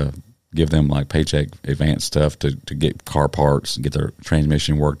 I've had to give them like paycheck advance stuff to get car parts and get their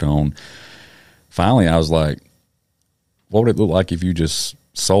transmission worked on. Finally, I was like, what would it look like if you just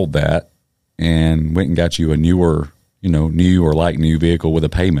sold that and went and got you a newer, new or like new vehicle with a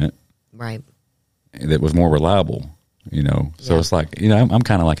payment, right? That was more reliable, So it's like, I'm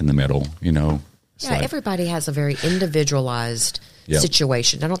kind of like in the middle, everybody has a very individualized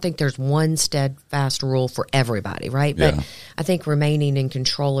situation. I don't think there's one steadfast rule for everybody, right? But I think remaining in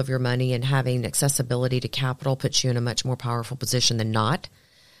control of your money and having accessibility to capital puts you in a much more powerful position than not.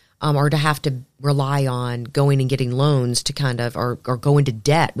 Or to have to rely on going and getting loans to kind of, or go into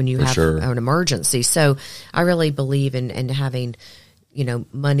debt when you have an emergency. So I really believe in having,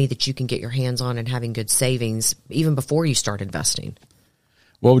 money that you can get your hands on and having good savings even before you start investing.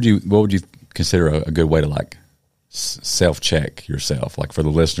 What would you consider a good way to like self-check yourself? Like for the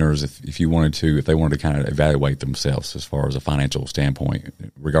listeners, if they wanted to kind of evaluate themselves as far as a financial standpoint,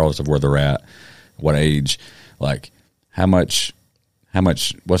 regardless of where they're at, what age, like how much,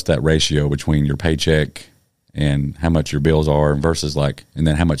 what's that ratio between your paycheck and how much your bills are versus and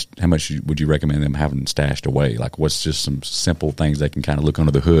then how much would you recommend them having stashed away? Like what's just some simple things they can kind of look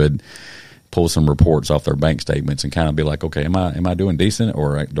under the hood, pull some reports off their bank statements and kind of be like, okay, am I doing decent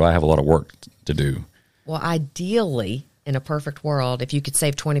or do I have a lot of work to do? Well, ideally, in a perfect world, if you could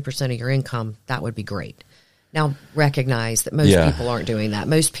save 20% of your income, that would be great. Now, recognize that most people aren't doing that.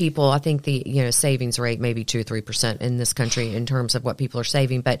 Most people, I think the savings rate may be 2 or 3% in this country in terms of what people are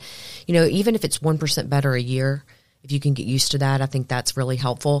saving. But, even if it's 1% better a year, if you can get used to that, I think that's really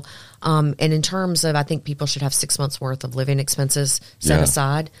helpful. And in terms of, I think people should have 6 months worth of living expenses set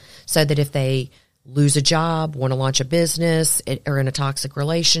aside so that if they lose a job, want to launch a business, or in a toxic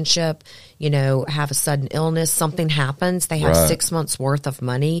relationship, have a sudden illness, something happens, they have 6 months worth of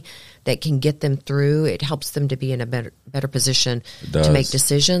money that can get them through. It helps them to be in a better position to make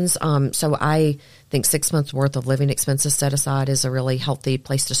decisions. So I think 6 months worth of living expenses set aside is a really healthy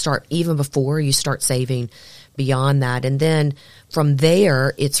place to start, even before you start saving beyond that. And then from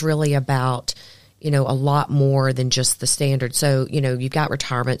there, it's really about a lot more than just the standard. So, you've got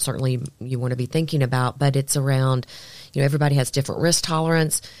retirement, certainly you want to be thinking about, but it's around, everybody has different risk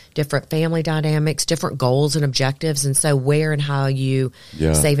tolerance, different family dynamics, different goals and objectives. And so where and how you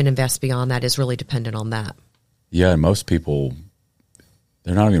save and invest beyond that is really dependent on that. Yeah. And most people,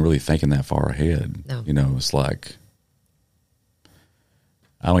 they're not even really thinking that far ahead. No. It's like,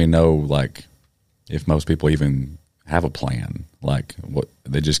 I don't even know, if most people even have a plan, what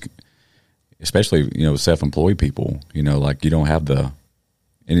they just, especially, self-employed people, you don't have the,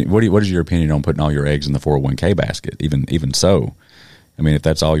 and what is your opinion on putting all your eggs in the 401k basket? Even so, I mean, if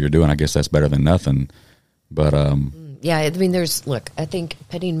that's all you're doing, I guess that's better than nothing. But, yeah, I mean, I think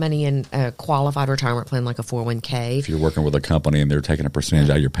putting money in a qualified retirement plan like a 401k. If you're working with a company and they're taking a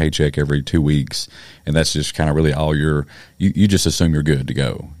percentage out of your paycheck every 2 weeks, and that's just kind of really all you just assume you're good to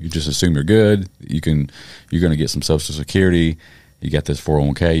go. You just assume you're good. You're going to get some Social Security. You got this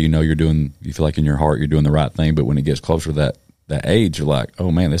 401k, you feel like in your heart you're doing the right thing, but when it gets closer to that age, you're like, oh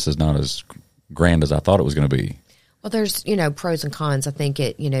man, this is not as grand as I thought it was going to be. Well, there's, pros and cons. I think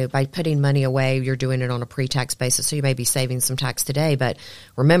by putting money away, you're doing it on a pre-tax basis. So you may be saving some tax today, but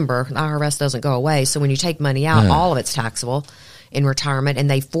remember, the IRS doesn't go away. So when you take money out, all of it's taxable in retirement, and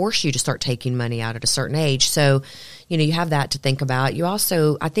they force you to start taking money out at a certain age. So, you have that to think about. You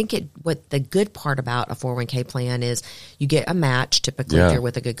also, I think what the good part about a 401k plan is you get a match typically if you're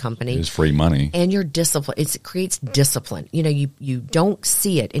with a good company. It's free money. And you're disciplined. It creates discipline. You don't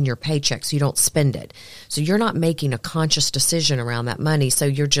see it in your paycheck, so you don't spend it. So you're not making a conscious decision around that money.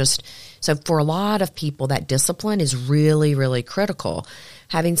 So so for a lot of people, that discipline is really, really critical.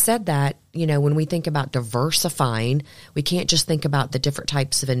 Having said that, when we think about diversifying, we can't just think about the different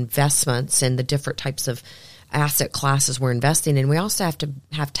types of investments and the different types of asset classes we're investing in. We also have to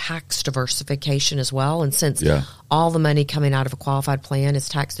have tax diversification as well. And since all the money coming out of a qualified plan is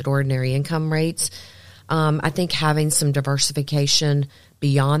taxed at ordinary income rates, I think having some diversification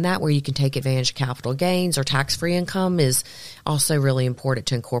beyond that, where you can take advantage of capital gains or tax-free income, is also really important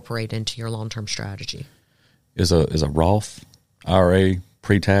to incorporate into your long-term strategy. Is a Roth IRA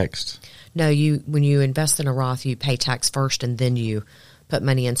pre-taxed? No, when you invest in a Roth, you pay tax first and then you put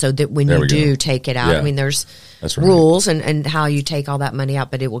money in, so that when you do take it out, I mean, there's rules and how you take all that money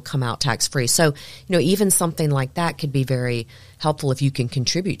out, but it will come out tax free. So, even something like that could be very helpful if you can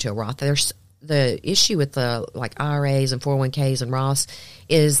contribute to a Roth. There's the issue with the IRAs and 401ks and Roths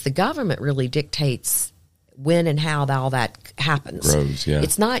is the government really dictates when and how all that happens. Grows, yeah.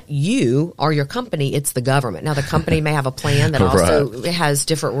 It's not you or your company, it's the government. Now, the company may have a plan that also has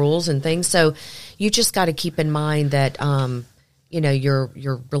different rules and things. So you just got to keep in mind that,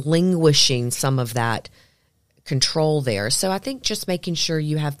 you're relinquishing some of that control there. So I think just making sure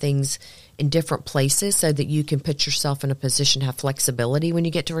you have things in different places so that you can put yourself in a position to have flexibility when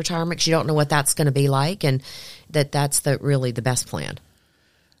you get to retirement, because you don't know what that's going to be like, and that's really the best plan.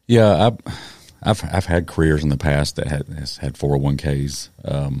 Yeah, I've had careers in the past that has had 401ks,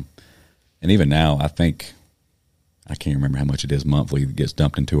 and even now I think I can't remember how much it is monthly that gets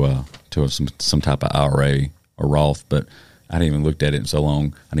dumped into some type of IRA or Roth, but I hadn't even looked at it in so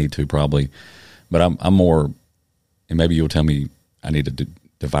long. I need to probably, but I'm more, and maybe you'll tell me I need to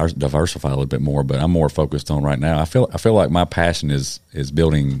diversify a little bit more. But I'm more focused on right now. I feel like my passion is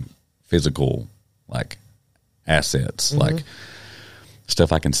building physical assets, like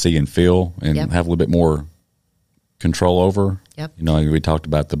stuff I can see and feel and have a little bit more control over. Yep. We talked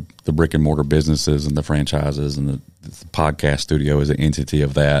about the brick and mortar businesses and the franchises, and the podcast studio is an entity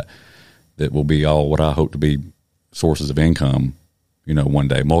of that will be all what I hope to be sources of income, one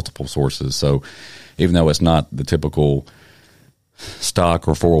day, multiple sources. So even though it's not the typical stock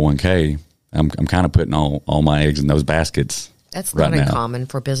or 401k, I'm kind of putting all my eggs in those baskets. That's right not now. uncommon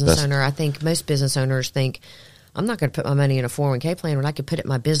for a business owner. I think most business owners think, I'm not going to put my money in a 401k plan when I could put it in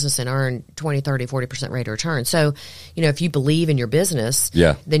my business and earn 20, 30, 40% rate of return. So, if you believe in your business,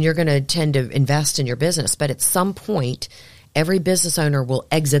 then you're going to tend to invest in your business. But at some point, every business owner will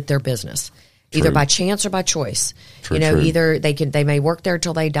exit their business. Either by chance or by choice. Either they may work there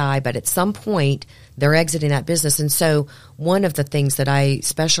till they die, but at some point they're exiting that business. And so one of the things that I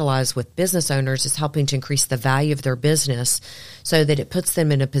specialize with business owners is helping to increase the value of their business so that it puts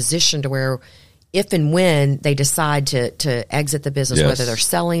them in a position to where if and when they decide to exit the business, whether they're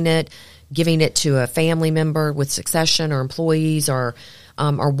selling it, giving it to a family member with succession or employees or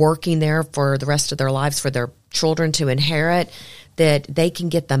working there for the rest of their lives for their children to inherit, that they can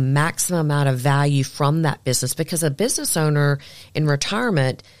get the maximum amount of value from that business, because a business owner in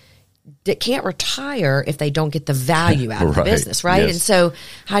retirement that can't retire if they don't get the value out of the business, right? Yes. And so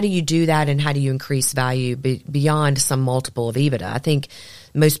how do you do that, and how do you increase value beyond some multiple of EBITDA? I think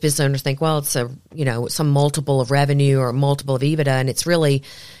most business owners think, well, it's some multiple of revenue or multiple of EBITDA, and it's really,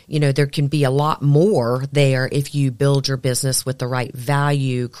 there can be a lot more there if you build your business with the right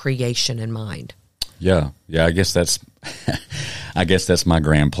value creation in mind. Yeah. I guess that's my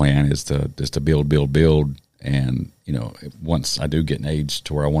grand plan is to build, and once I do get an age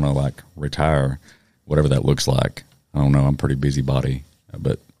to where I want to retire, whatever that looks like. I don't know. I'm a pretty busybody,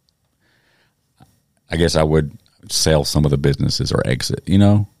 but I guess I would sell some of the businesses or exit.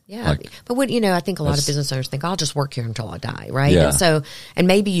 Yeah, but I think a lot of business owners think I'll just work here until I die, right? Yeah. And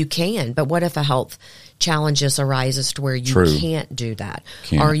maybe you can, but what if a health challenges arises to where you can't do that,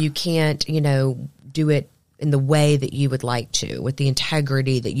 or you can't, do it in the way that you would like to, with the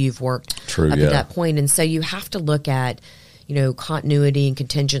integrity that you've worked up to that point. And so you have to look at, continuity and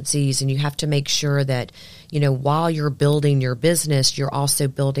contingencies, and you have to make sure that, while you're building your business, you're also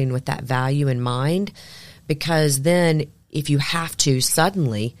building with that value in mind, because then if you have to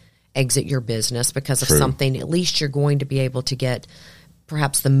suddenly exit your business because of something, at least you're going to be able to get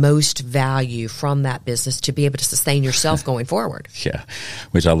perhaps the most value from that business to be able to sustain yourself going forward. Yeah,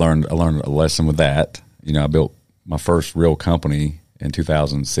 which I learned a lesson with that. I built my first real company in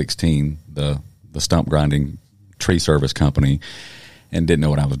 2016, the stump grinding tree service company, and didn't know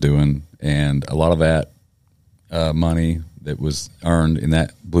what I was doing. And a lot of that money that was earned in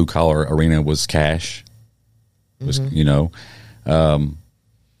that blue collar arena was cash. I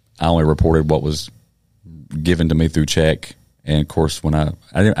only reported what was given to me through check. And of course, when I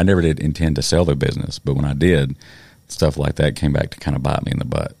never did intend to sell the business, but when I did, stuff like that came back to kind of bite me in the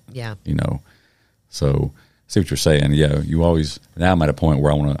butt. Yeah. So see what you're saying. Yeah. Now I'm at a point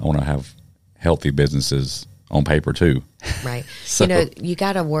where I want to have healthy businesses on paper too. Right. So, you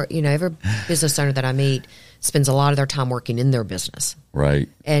got to work, every business owner that I meet spends a lot of their time working in their business. Right.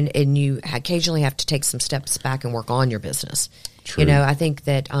 And you occasionally have to take some steps back and work on your business. True. I think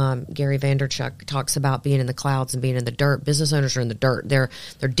that Gary Vaynerchuk talks about being in the clouds and being in the dirt. Business owners are in the dirt. They're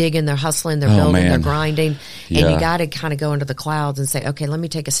digging, they're hustling, they're building, they're grinding. And you got to kind of go into the clouds and say, okay, let me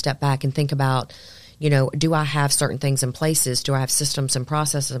take a step back and think about, do I have certain things in places? Do I have systems and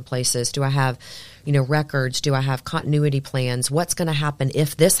processes in places? Do I have, records? Do I have continuity plans? What's going to happen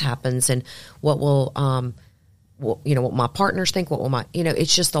if this happens? And what will, what my partners think? What will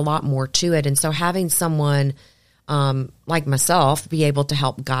it's just a lot more to it. And so having someone like myself be able to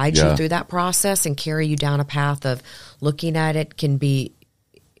help guide you through that process and carry you down a path of looking at it can be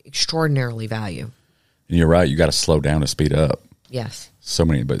extraordinarily valuable. And you're right. You got to slow down to speed up. Yes. So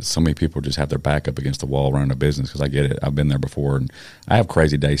many people just have their back up against the wall running a business, because I get it. I've been there before, and I have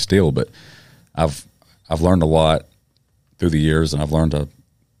crazy days still, but I've learned a lot through the years, and I've learned to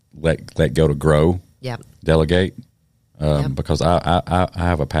let go to grow, delegate, because I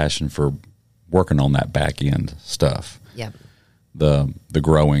have a passion for working on that back end stuff. Yep. The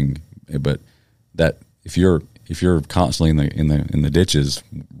growing, but that if you're constantly in the ditches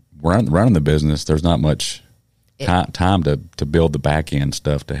running the business, there's not much time to build the back end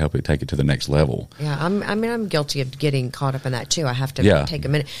stuff to help it take it to the next level. Yeah, I'm guilty of getting caught up in that too. I have to take a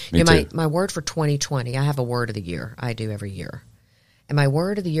minute. My word for 2020, I have a word of the year. I do every year. And my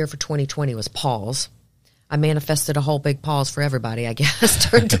word of the year for 2020 was pause. I manifested a whole big pause for everybody, I guess,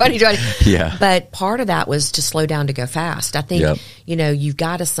 during 2020. Yeah. But part of that was to slow down to go fast. I think, you've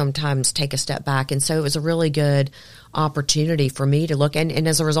got to sometimes take a step back. And so it was a really good opportunity for me to look. And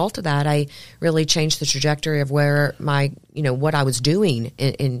as a result of that, I really changed the trajectory of where my, what I was doing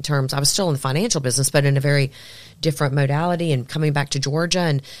in terms, I was still in the financial business, but in a very different modality and coming back to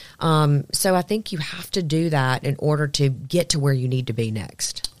Georgia. And so I think you have to do that in order to get to where you need to be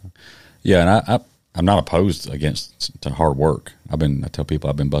next. Yeah. And I'm not opposed to hard work. I tell people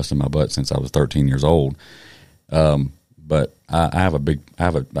I've been busting my butt since I was 13 years old. But but I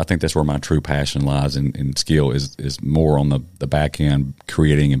think that's where my true passion lies in skill is more on the back end,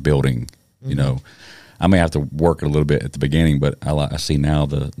 creating and building. You know, I may have to work a little bit at the beginning, but I see now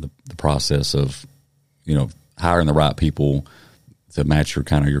the process of, you know, hiring the right people to match your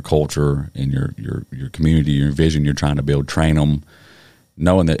kind of your culture and your community, your vision you're trying to build, train them,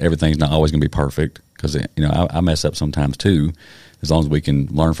 knowing that everything's not always going to be perfect, because, you know, I mess up sometimes too. As long as we can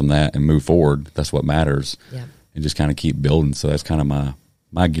learn from that and move forward, that's what matters. Yeah. And just kind of keep building. So that's kind of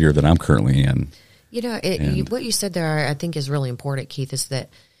my gear that I'm currently in. You know, what you said there, I think, is really important, Keith, is that,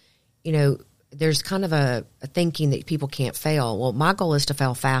 you know, there's kind of a thinking that people can't fail. Well, my goal is to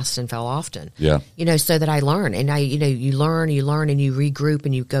fail fast and fail often. Yeah. You know, so that I learn. And you learn and you regroup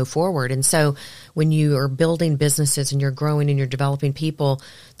and you go forward. And so when you are building businesses and you're growing and you're developing people,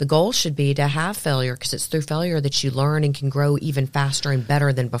 the goal should be to have failure, because it's through failure that you learn and can grow even faster and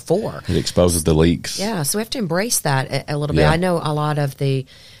better than before. It exposes the leaks. Yeah. So we have to embrace that a little bit. I know a lot of the,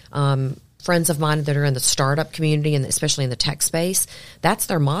 friends of mine that are in the startup community and especially in the tech space, that's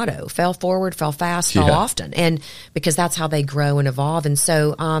their motto: fail forward, fail fast, fail often. And because that's how they grow and evolve. And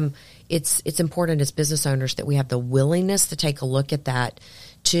so it's important as business owners that we have the willingness to take a look at that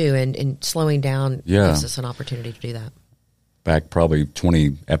too, and slowing down gives us an opportunity to do that. Back probably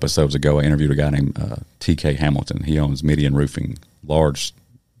 20 episodes ago, I interviewed a guy named TK Hamilton. He owns Midian Roofing, large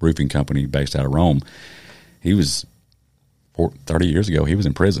roofing company based out of Rome. He was 30 years ago, he was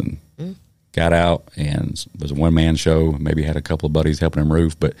in prison. Got out and was a one-man show, maybe had a couple of buddies helping him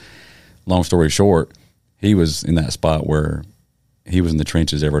roof. But long story short, he was in that spot where he was in the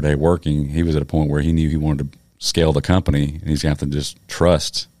trenches every day working. He was at a point where he knew he wanted to scale the company, and he's going to have to just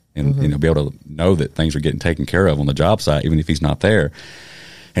trust and you know, be able to know that things are getting taken care of on the job site, even if he's not there.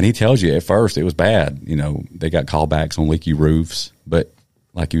 And he tells you at first it was bad. You know, they got callbacks on leaky roofs. But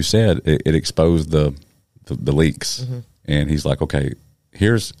like you said, it exposed the leaks. And he's like, okay,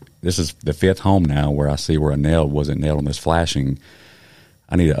 this is the fifth home now where I see where a nail wasn't nailed on this flashing.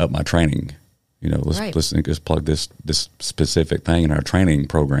 I need to up my training. You know, let's plug this specific thing in our training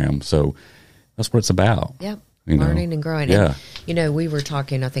program. So that's what it's about. Yeah. Learning and growing. Yeah. And, you know, we were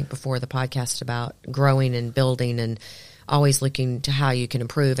talking, I think, before the podcast about growing and building and always looking to how you can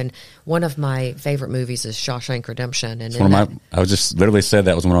improve. And one of my favorite movies is Shawshank Redemption. And I was just literally said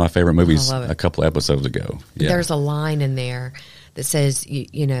that was one of my favorite movies a couple episodes ago. Yeah. There's a line in there that says,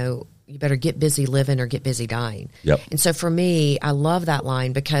 you know, you better get busy living or get busy dying. Yep. And so for me, I love that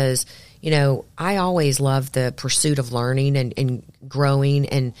line because, you know, I always love the pursuit of learning and growing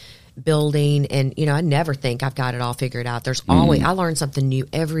and building. And, you know, I never think I've got it all figured out. There's always, I learn something new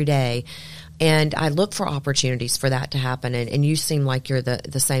every day. And I look for opportunities for that to happen. And you seem like you're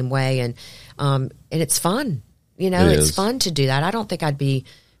the same way. And it's fun. You know, it's fun to do that. I don't think I'd be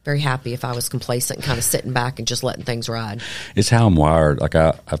very happy if I was complacent and kind of sitting back and just letting things ride. It's how I'm wired. Like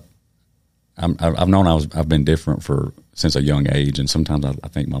I've known I've been different since a young age, and sometimes I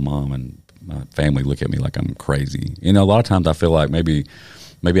think my mom and my family look at me like I'm crazy. You know, a lot of times I feel like maybe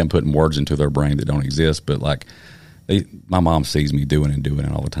I'm putting words into their brain that don't exist, but like my mom sees me doing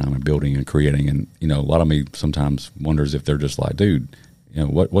it all the time and building and creating, and you know, a lot of me sometimes wonders if they're just like, dude, you know,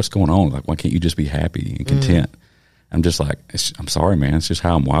 what's going on? Like, why can't you just be happy and content? I'm just like, I'm sorry, man. It's just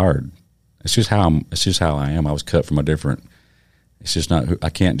how I'm wired. It's just how I am. I was cut from a different. It's just not. I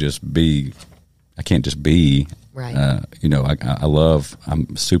can't just be. Right. You know,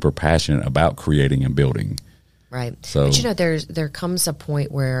 I'm super passionate about creating and building. Right. So, but you know, there comes a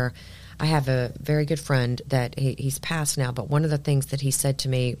point where I have a very good friend that he's passed now, but one of the things that he said to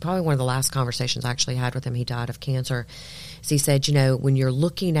me, probably one of the last conversations I actually had with him, he died of cancer, is he said, you know, when you're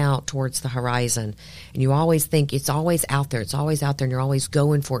looking out towards the horizon and you always think it's always out there and you're always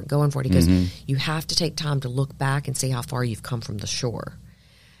going for it, he goes, you have to take time to look back and see how far you've come from the shore.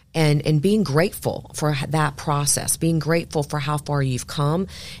 And being grateful for that process, being grateful for how far you've come.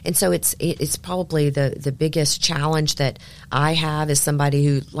 And so it's probably the biggest challenge that I have as somebody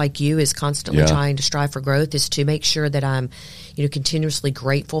who, like you, is constantly trying to strive for growth, is to make sure that I'm, you know, continuously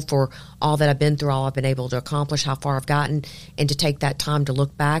grateful for all that I've been through, all I've been able to accomplish, how far I've gotten, and to take that time to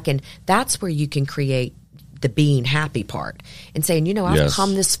look back. And that's where you can create the being happy part and saying, you know, I've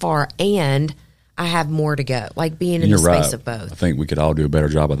come this far and I have more to go, like being in the space of both. I think we could all do a better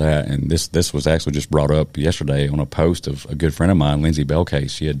job of that. And this was actually just brought up yesterday on a post of a good friend of mine, Lindsay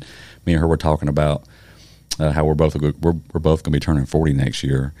Bellcase. Me and her were talking about how we're both going to be turning 40 next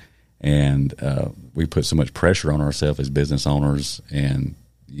year, and we put so much pressure on ourselves as business owners, and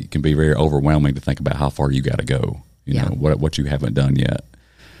it can be very overwhelming to think about how far you got to go. You know what you haven't done yet.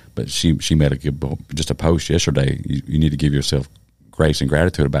 But she made a post yesterday. You need to give yourself grace and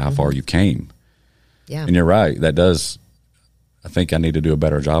gratitude about how far you came. Yeah. And you're right. That does I think I need to do a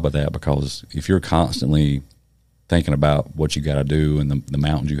better job of that, because if you're constantly thinking about what you got to do and the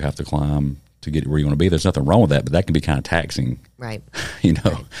mountains you have to climb to get where you want to be, there's nothing wrong with that, but that can be kind of taxing. Right.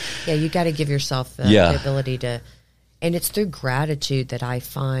 Right. Yeah, you got to give yourself the ability to, and it's through gratitude that I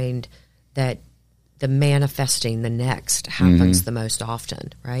find that the manifesting the next happens the most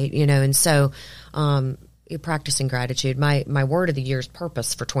often, right? And so you're practicing gratitude. My word of the year is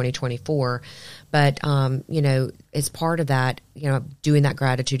purpose for 2024, but as part of that, doing that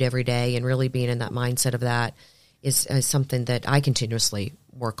gratitude every day and really being in that mindset of that is something that I continuously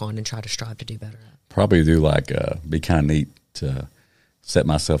work on and try to strive to do better at. Probably do be kind of neat to set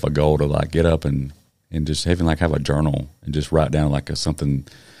myself a goal to get up and just even have a journal and just write down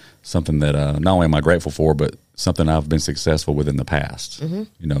something that not only am I grateful for, but something I've been successful with in the past.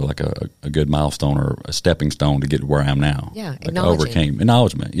 A good milestone or a stepping stone to get to where I am now. Yeah,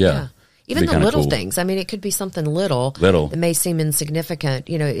 acknowledgement. Yeah. Even the little things. I mean, it could be something little that may seem insignificant.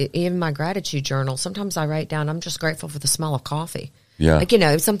 Even my gratitude journal, sometimes I write down, I'm just grateful for the smell of coffee.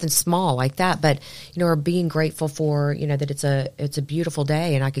 Yeah. Something small like that, but, or being grateful for, that it's a beautiful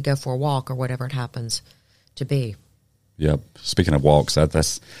day and I could go for a walk or whatever it happens to be. Yep. Speaking of walks,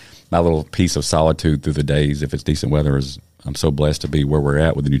 that's my little piece of solitude through the days. If it's decent weather, I'm so blessed to be where we're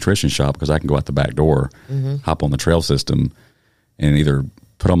at with the nutrition shop, because I can go out the back door, hop on the trail system, and either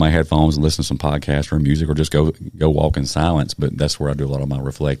put on my headphones and listen to some podcasts or music, or just go walk in silence. But that's where I do a lot of my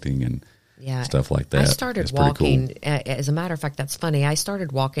reflecting and stuff like that. I started walking. Cool. As a matter of fact, that's funny. I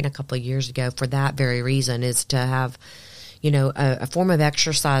started walking a couple of years ago for that very reason, is to have a form of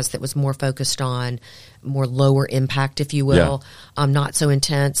exercise that was more focused on more lower impact, if you will, not so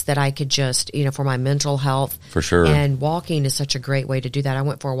intense, that I could just, for my mental health. For sure. And walking is such a great way to do that. I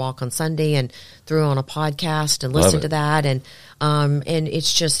went for a walk on Sunday and threw on a podcast and listened to that. And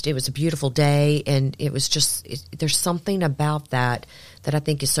it was a beautiful day. And it was there's something about that I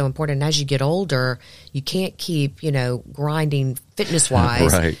think is so important. And as you get older, you can't keep, grinding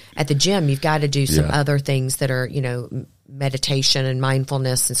fitness-wise at the gym. You've got to do some other things that are, meditation and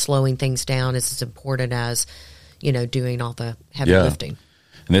mindfulness, and slowing things down is as important as, doing all the heavy lifting.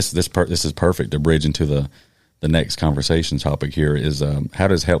 And this is perfect to bridge into the next conversation topic here is how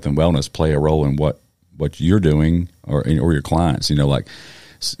does health and wellness play a role in what you're doing or your clients?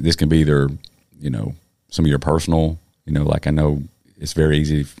 This can be either, some of your personal, I know it's very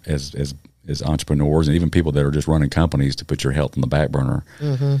easy as entrepreneurs and even people that are just running companies to put your health on the back burner.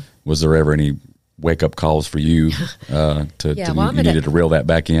 Mm-hmm. Was there ever any wake-up calls for you you needed to reel that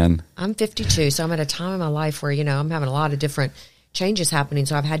back in? I'm 52, so I'm at a time in my life where, I'm having a lot of different changes happening,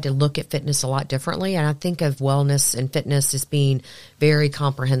 so I've had to look at fitness a lot differently, and I think of wellness and fitness as being very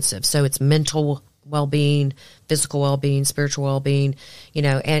comprehensive. So it's mental well-being, physical well-being, spiritual well-being,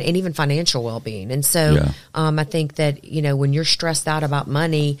 and even financial well-being. And so I think that, when you're stressed out about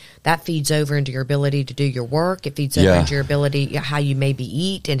money, that feeds over into your ability to do your work. It feeds over into your ability, how you maybe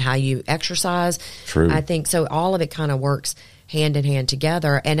eat and how you exercise. True. I think so. All of it kind of works hand in hand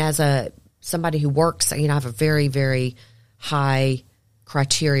together. And as somebody who works, I have a very, very high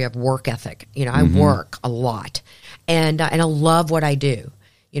criteria of work ethic. I work a lot, and I love what I do.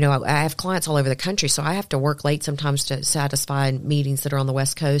 I have clients all over the country, so I have to work late sometimes to satisfy meetings that are on the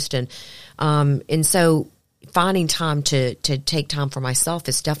West Coast. And so finding time to take time for myself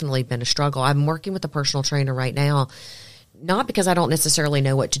has definitely been a struggle. I'm working with a personal trainer right now, not because I don't necessarily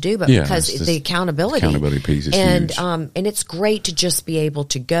know what to do, but because the accountability piece is huge. And it's great to just be able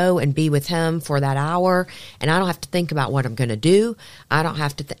to go and be with him for that hour, and I don't have to think about what I'm going to do. I don't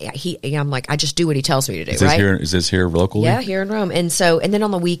have to. I'm like, I just do what he tells me to do. Is this here locally? Yeah, here in Rome. And then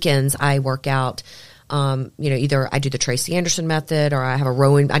on the weekends I work out. Either I do the Tracy Anderson method, or I have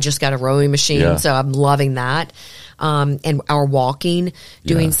I just got a rowing machine, so I'm loving that. And our walking,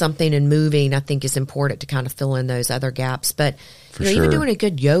 doing something and moving, I think is important to kind of fill in those other gaps. But even doing a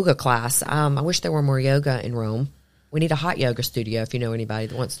good yoga class. I wish there were more yoga in Rome. We need a hot yoga studio if you know anybody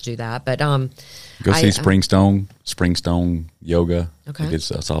that wants to do that. But go see Springstone Yoga. Okay,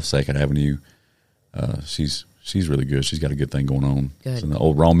 it's off Second Avenue. She's really good. She's got a good thing going on. Good. It's in the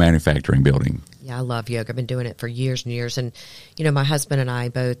old Rome manufacturing building. Yeah, I love yoga. I've been doing it for years and years. And, my husband and I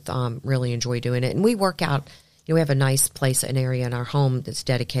both really enjoy doing it. And we work out. We have a nice place, an area in our home that's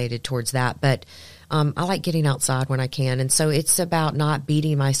dedicated towards that. But I like getting outside when I can. And so it's about not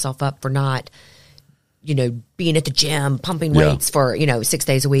beating myself up for not, being at the gym, pumping weights for, 6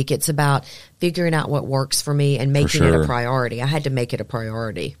 days a week. It's about figuring out what works for me and making it a priority. I had to make it a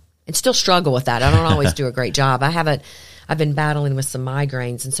priority. And still struggle with that. I don't always do a great job. I've been battling with some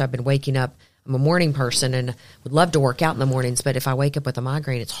migraines, and so I've been waking up I'm a morning person and would love to work out in the mornings, but if I wake up with a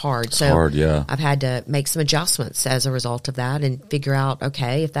migraine, it's hard. It's hard, yeah. I've had to make some adjustments as a result of that and figure out,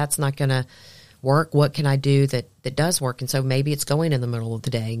 okay, if that's not going to work, what can I do that does work? And so maybe it's going in the middle of the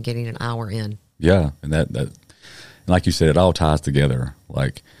day and getting an hour in. Yeah, and that like you said, it all ties together.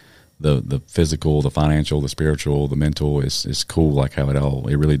 Like the physical, the financial, the spiritual, the mental is cool. Like how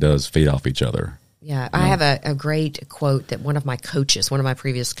it really does feed off each other. Yeah, I have a great quote that one of my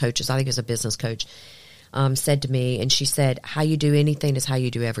previous coaches, I think it was a business coach, said to me, and she said, how you do anything is how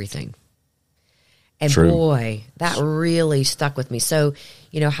you do everything. And True. Boy, that really stuck with me. So,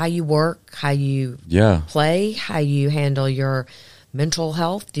 how you work, how you play, how you handle your mental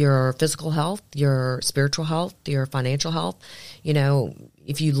health, your physical health, your spiritual health, your financial health.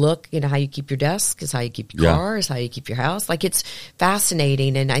 If you look, how you keep your desk is how you keep your car, is how you keep your house. Like, it's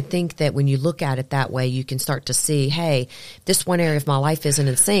fascinating. And I think that when you look at it that way, you can start to see, hey, this one area of my life isn't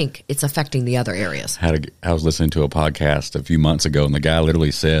in sync, it's affecting the other areas. I was listening to a podcast a few months ago, and the guy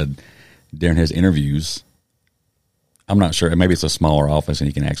literally said during his interviews, I'm not sure, maybe it's a smaller office and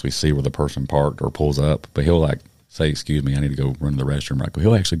you can actually see where the person parked or pulls up, but he'll say, excuse me, I need to go run to the restroom.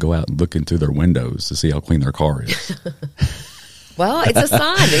 He'll actually go out and look into their windows to see how clean their car is. Well, it's a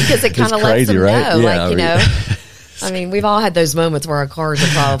sign because it kind of lets them right? know. Yeah, we've all had those moments where our cars are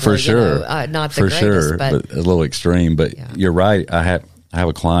probably for sure. Not the greatest, but a little extreme. But you're right. I have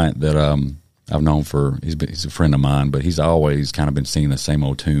a client that I've known he's a friend of mine, but he's always kind of been singing the same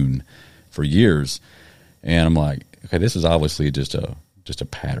old tune for years. And I'm like, okay, this is obviously just a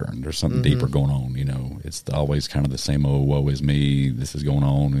pattern. There's something deeper going on. It's always kind of the same old woe is me. This is going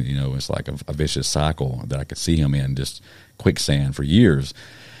on. It's like a vicious cycle that I could see him in, just quicksand for years.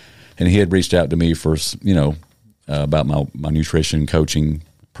 And he had reached out to me for about my nutrition coaching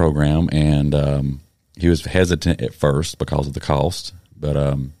program, and he was hesitant at first because of the cost, but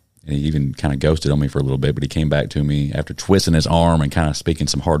and he even kind of ghosted on me for a little bit. But he came back to me after twisting his arm and kind of speaking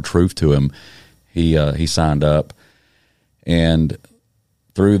some hard truth to him. He signed up, and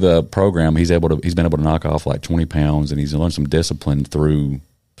through the program, he's been able to knock off like 20 pounds, and he's learned some discipline through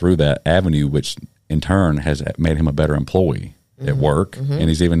that avenue, which in turn has made him a better employee at work. And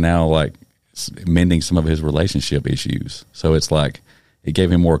he's even now mending some of his relationship issues. So it's like it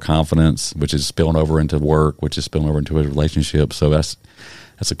gave him more confidence, which is spilling over into work, which is spilling over into his relationship. So that's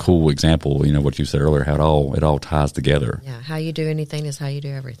a cool example. What you said earlier, how it all ties together. Yeah, how you do anything is how you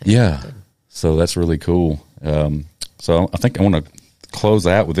do everything. Yeah, so that's really cool. So I think I want to close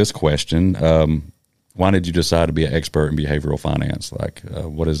out with this question. Why did you decide to be an expert in behavioral finance?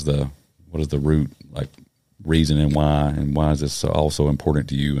 What is the root reason and why is this also important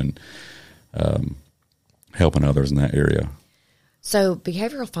to you and helping others in that area? So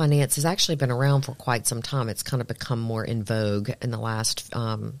behavioral finance has actually been around for quite some time. It's kind of become more in vogue in the last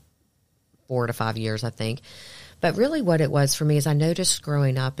 4 to 5 years, I think. But really what it was for me is I noticed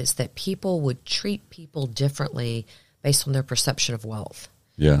growing up is that people would treat people differently based on their perception of wealth.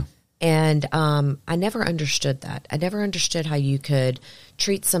 Yeah. And I never understood that. I never understood how you could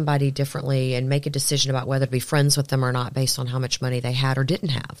treat somebody differently and make a decision about whether to be friends with them or not based on how much money they had or didn't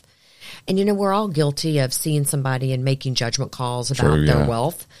have. And, we're all guilty of seeing somebody and making judgment calls about their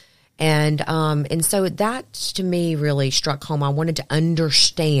wealth. And so that, to me, really struck home. I wanted to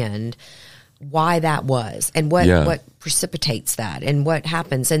understand why that was and what precipitates that and what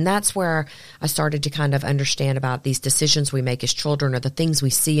happens. And that's where I started to kind of understand about these decisions we make as children or the things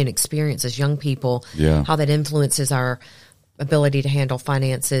we see and experience as young people, how that influences our ability to handle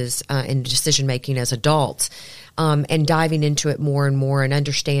finances and decision-making as adults, and diving into it more and more and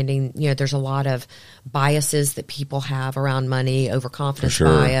understanding, there's a lot of biases that people have around money, overconfidence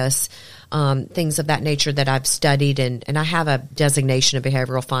bias, things of that nature that I've studied. And I have a designation of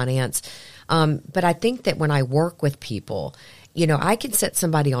behavioral finance. But I think that when I work with people, I can set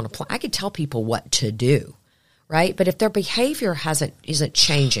somebody on a plan. I can tell people what to do, right? But if their behavior isn't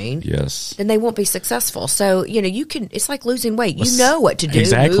changing, then they won't be successful. So, it's like losing weight. You know what to do.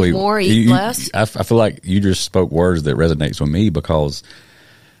 Exactly. Move more, eat less. I feel like you just spoke words that resonates with me because,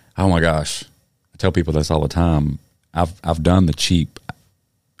 oh my gosh, I tell people this all the time. I've sold the cheap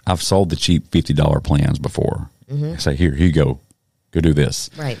 $50 plans before. I say, here you go do this.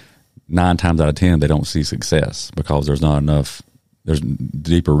 Right. 9 times out of 10, they don't see success because there's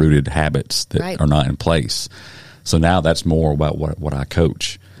deeper rooted habits that are not in place. So now that's more about what I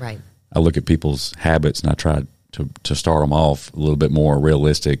coach. Right. I look at people's habits and I try to start them off a little bit more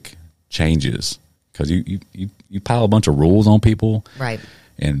realistic changes because you pile a bunch of rules on people. Right.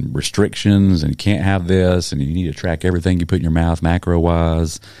 And restrictions and you can't have this and you need to track everything you put in your mouth macro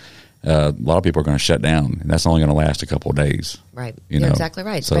wise. a lot of people are going to shut down, and that's only going to last a couple of days. Right. You're exactly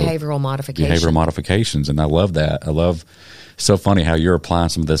right. It's behavioral modification. Behavioral modifications, and I love that. It's so funny how you're applying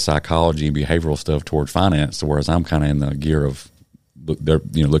some of this psychology and behavioral stuff toward finance, whereas I'm kind of in the gear of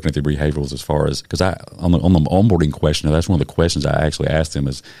looking at the behaviorals as far as, because on the onboarding question, that's one of the questions I actually asked them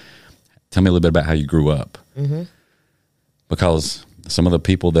is, tell me a little bit about how you grew up. Mm-hmm. Because some of the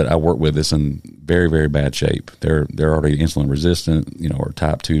people that I work with is in very, very bad shape. They're already insulin resistant, or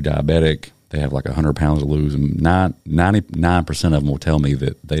type 2 diabetic. They have like 100 pounds to lose. And 99% of them will tell me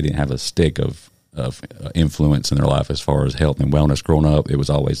that they didn't have a stick of influence in their life as far as health and wellness growing up. It was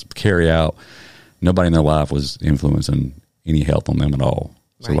always carry out. Nobody in their life was influencing any health on them at all.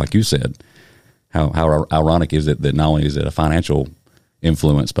 So like you said, how ironic is it that not only is it a financial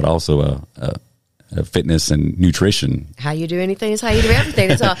influence, but also a fitness and nutrition. How you do anything is how you do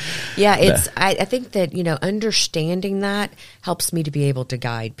everything. So, I think that, understanding that helps me to be able to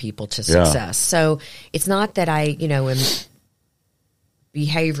guide people to success. Yeah. So it's not that I, am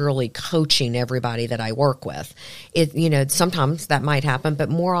behaviorally coaching everybody that I work with. Sometimes that might happen, but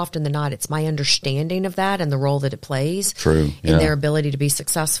more often than not, it's my understanding of that and the role that it plays in their ability to be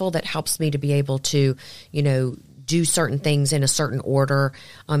successful that helps me to be able to, do certain things in a certain order.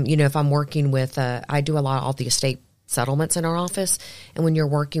 If I'm working with, I do a lot of all the estate settlements in our office. And when you're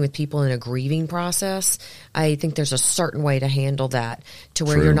working with people in a grieving process, I think there's a certain way to handle that to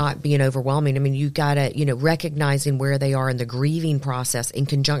where you're not being overwhelming. I mean, you got to, recognizing where they are in the grieving process in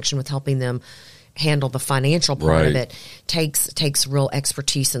conjunction with helping them handle the financial part of it takes real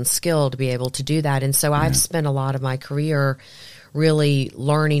expertise and skill to be able to do that. And so I've spent a lot of my career really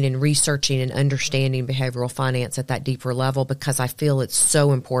learning and researching and understanding behavioral finance at that deeper level because I feel it's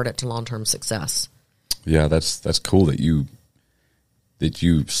so important to long-term success. Yeah, that's cool that you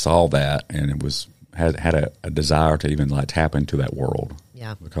saw that and it had a desire to even like tap into that world.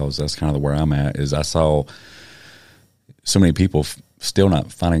 Yeah, because that's kind of where I'm at. Is I saw so many people still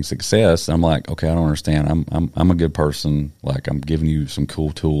not finding success. I'm like, okay, I don't understand. I'm a good person. Like I'm giving you some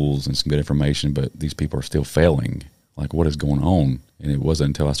cool tools and some good information, but these people are still failing. Like what is going on? And it wasn't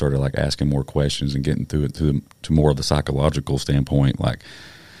until I started like asking more questions and getting through it to more of the psychological standpoint. Like,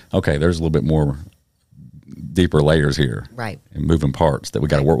 okay, there's a little bit more deeper layers here, right? And moving parts that we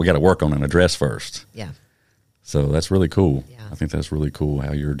got to work. We got to work on and address first. Yeah. So that's really cool. Yeah. I think that's really cool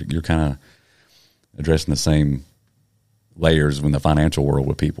how you're kind of addressing the same layers in the financial world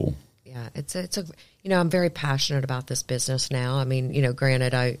with people. Yeah, it's a I'm very passionate about this business now. I mean,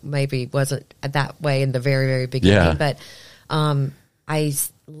 granted, I maybe wasn't that way in the very, very beginning, but I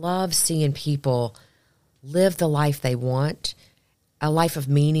love seeing people live the life they want, a life of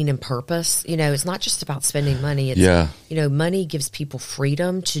meaning and purpose. It's not just about spending money. It's, money gives people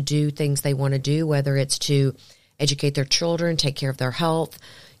freedom to do things they want to do, whether it's to educate their children, take care of their health,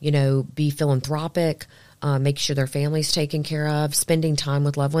 be philanthropic, make sure their family's taken care of, spending time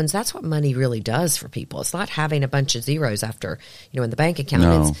with loved ones. That's what money really does for people. It's not having a bunch of zeros after, in the bank account.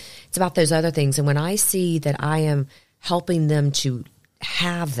 No. It's about those other things. And when I see that I am helping them to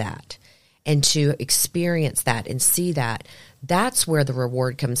have that and to experience that and see that, that's where the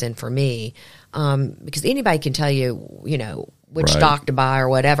reward comes in for me. Because anybody can tell you, which stock to buy or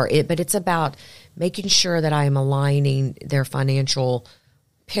whatever. But it's about making sure that I am aligning their financial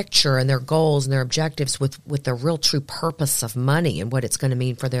picture and their goals and their objectives with the real true purpose of money and what it's going to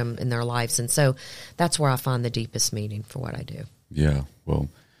mean for them in their lives. And so that's where I find the deepest meaning for what I do. Yeah. Well,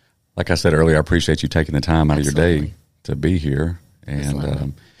 like I said earlier, I appreciate you taking the time out of your day to be here.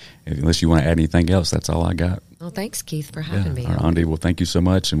 And unless you want to add anything else, that's all I got. Well, thanks, Keith, for having me. All right, Ande, well, thank you so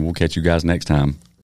much, and we'll catch you guys next time.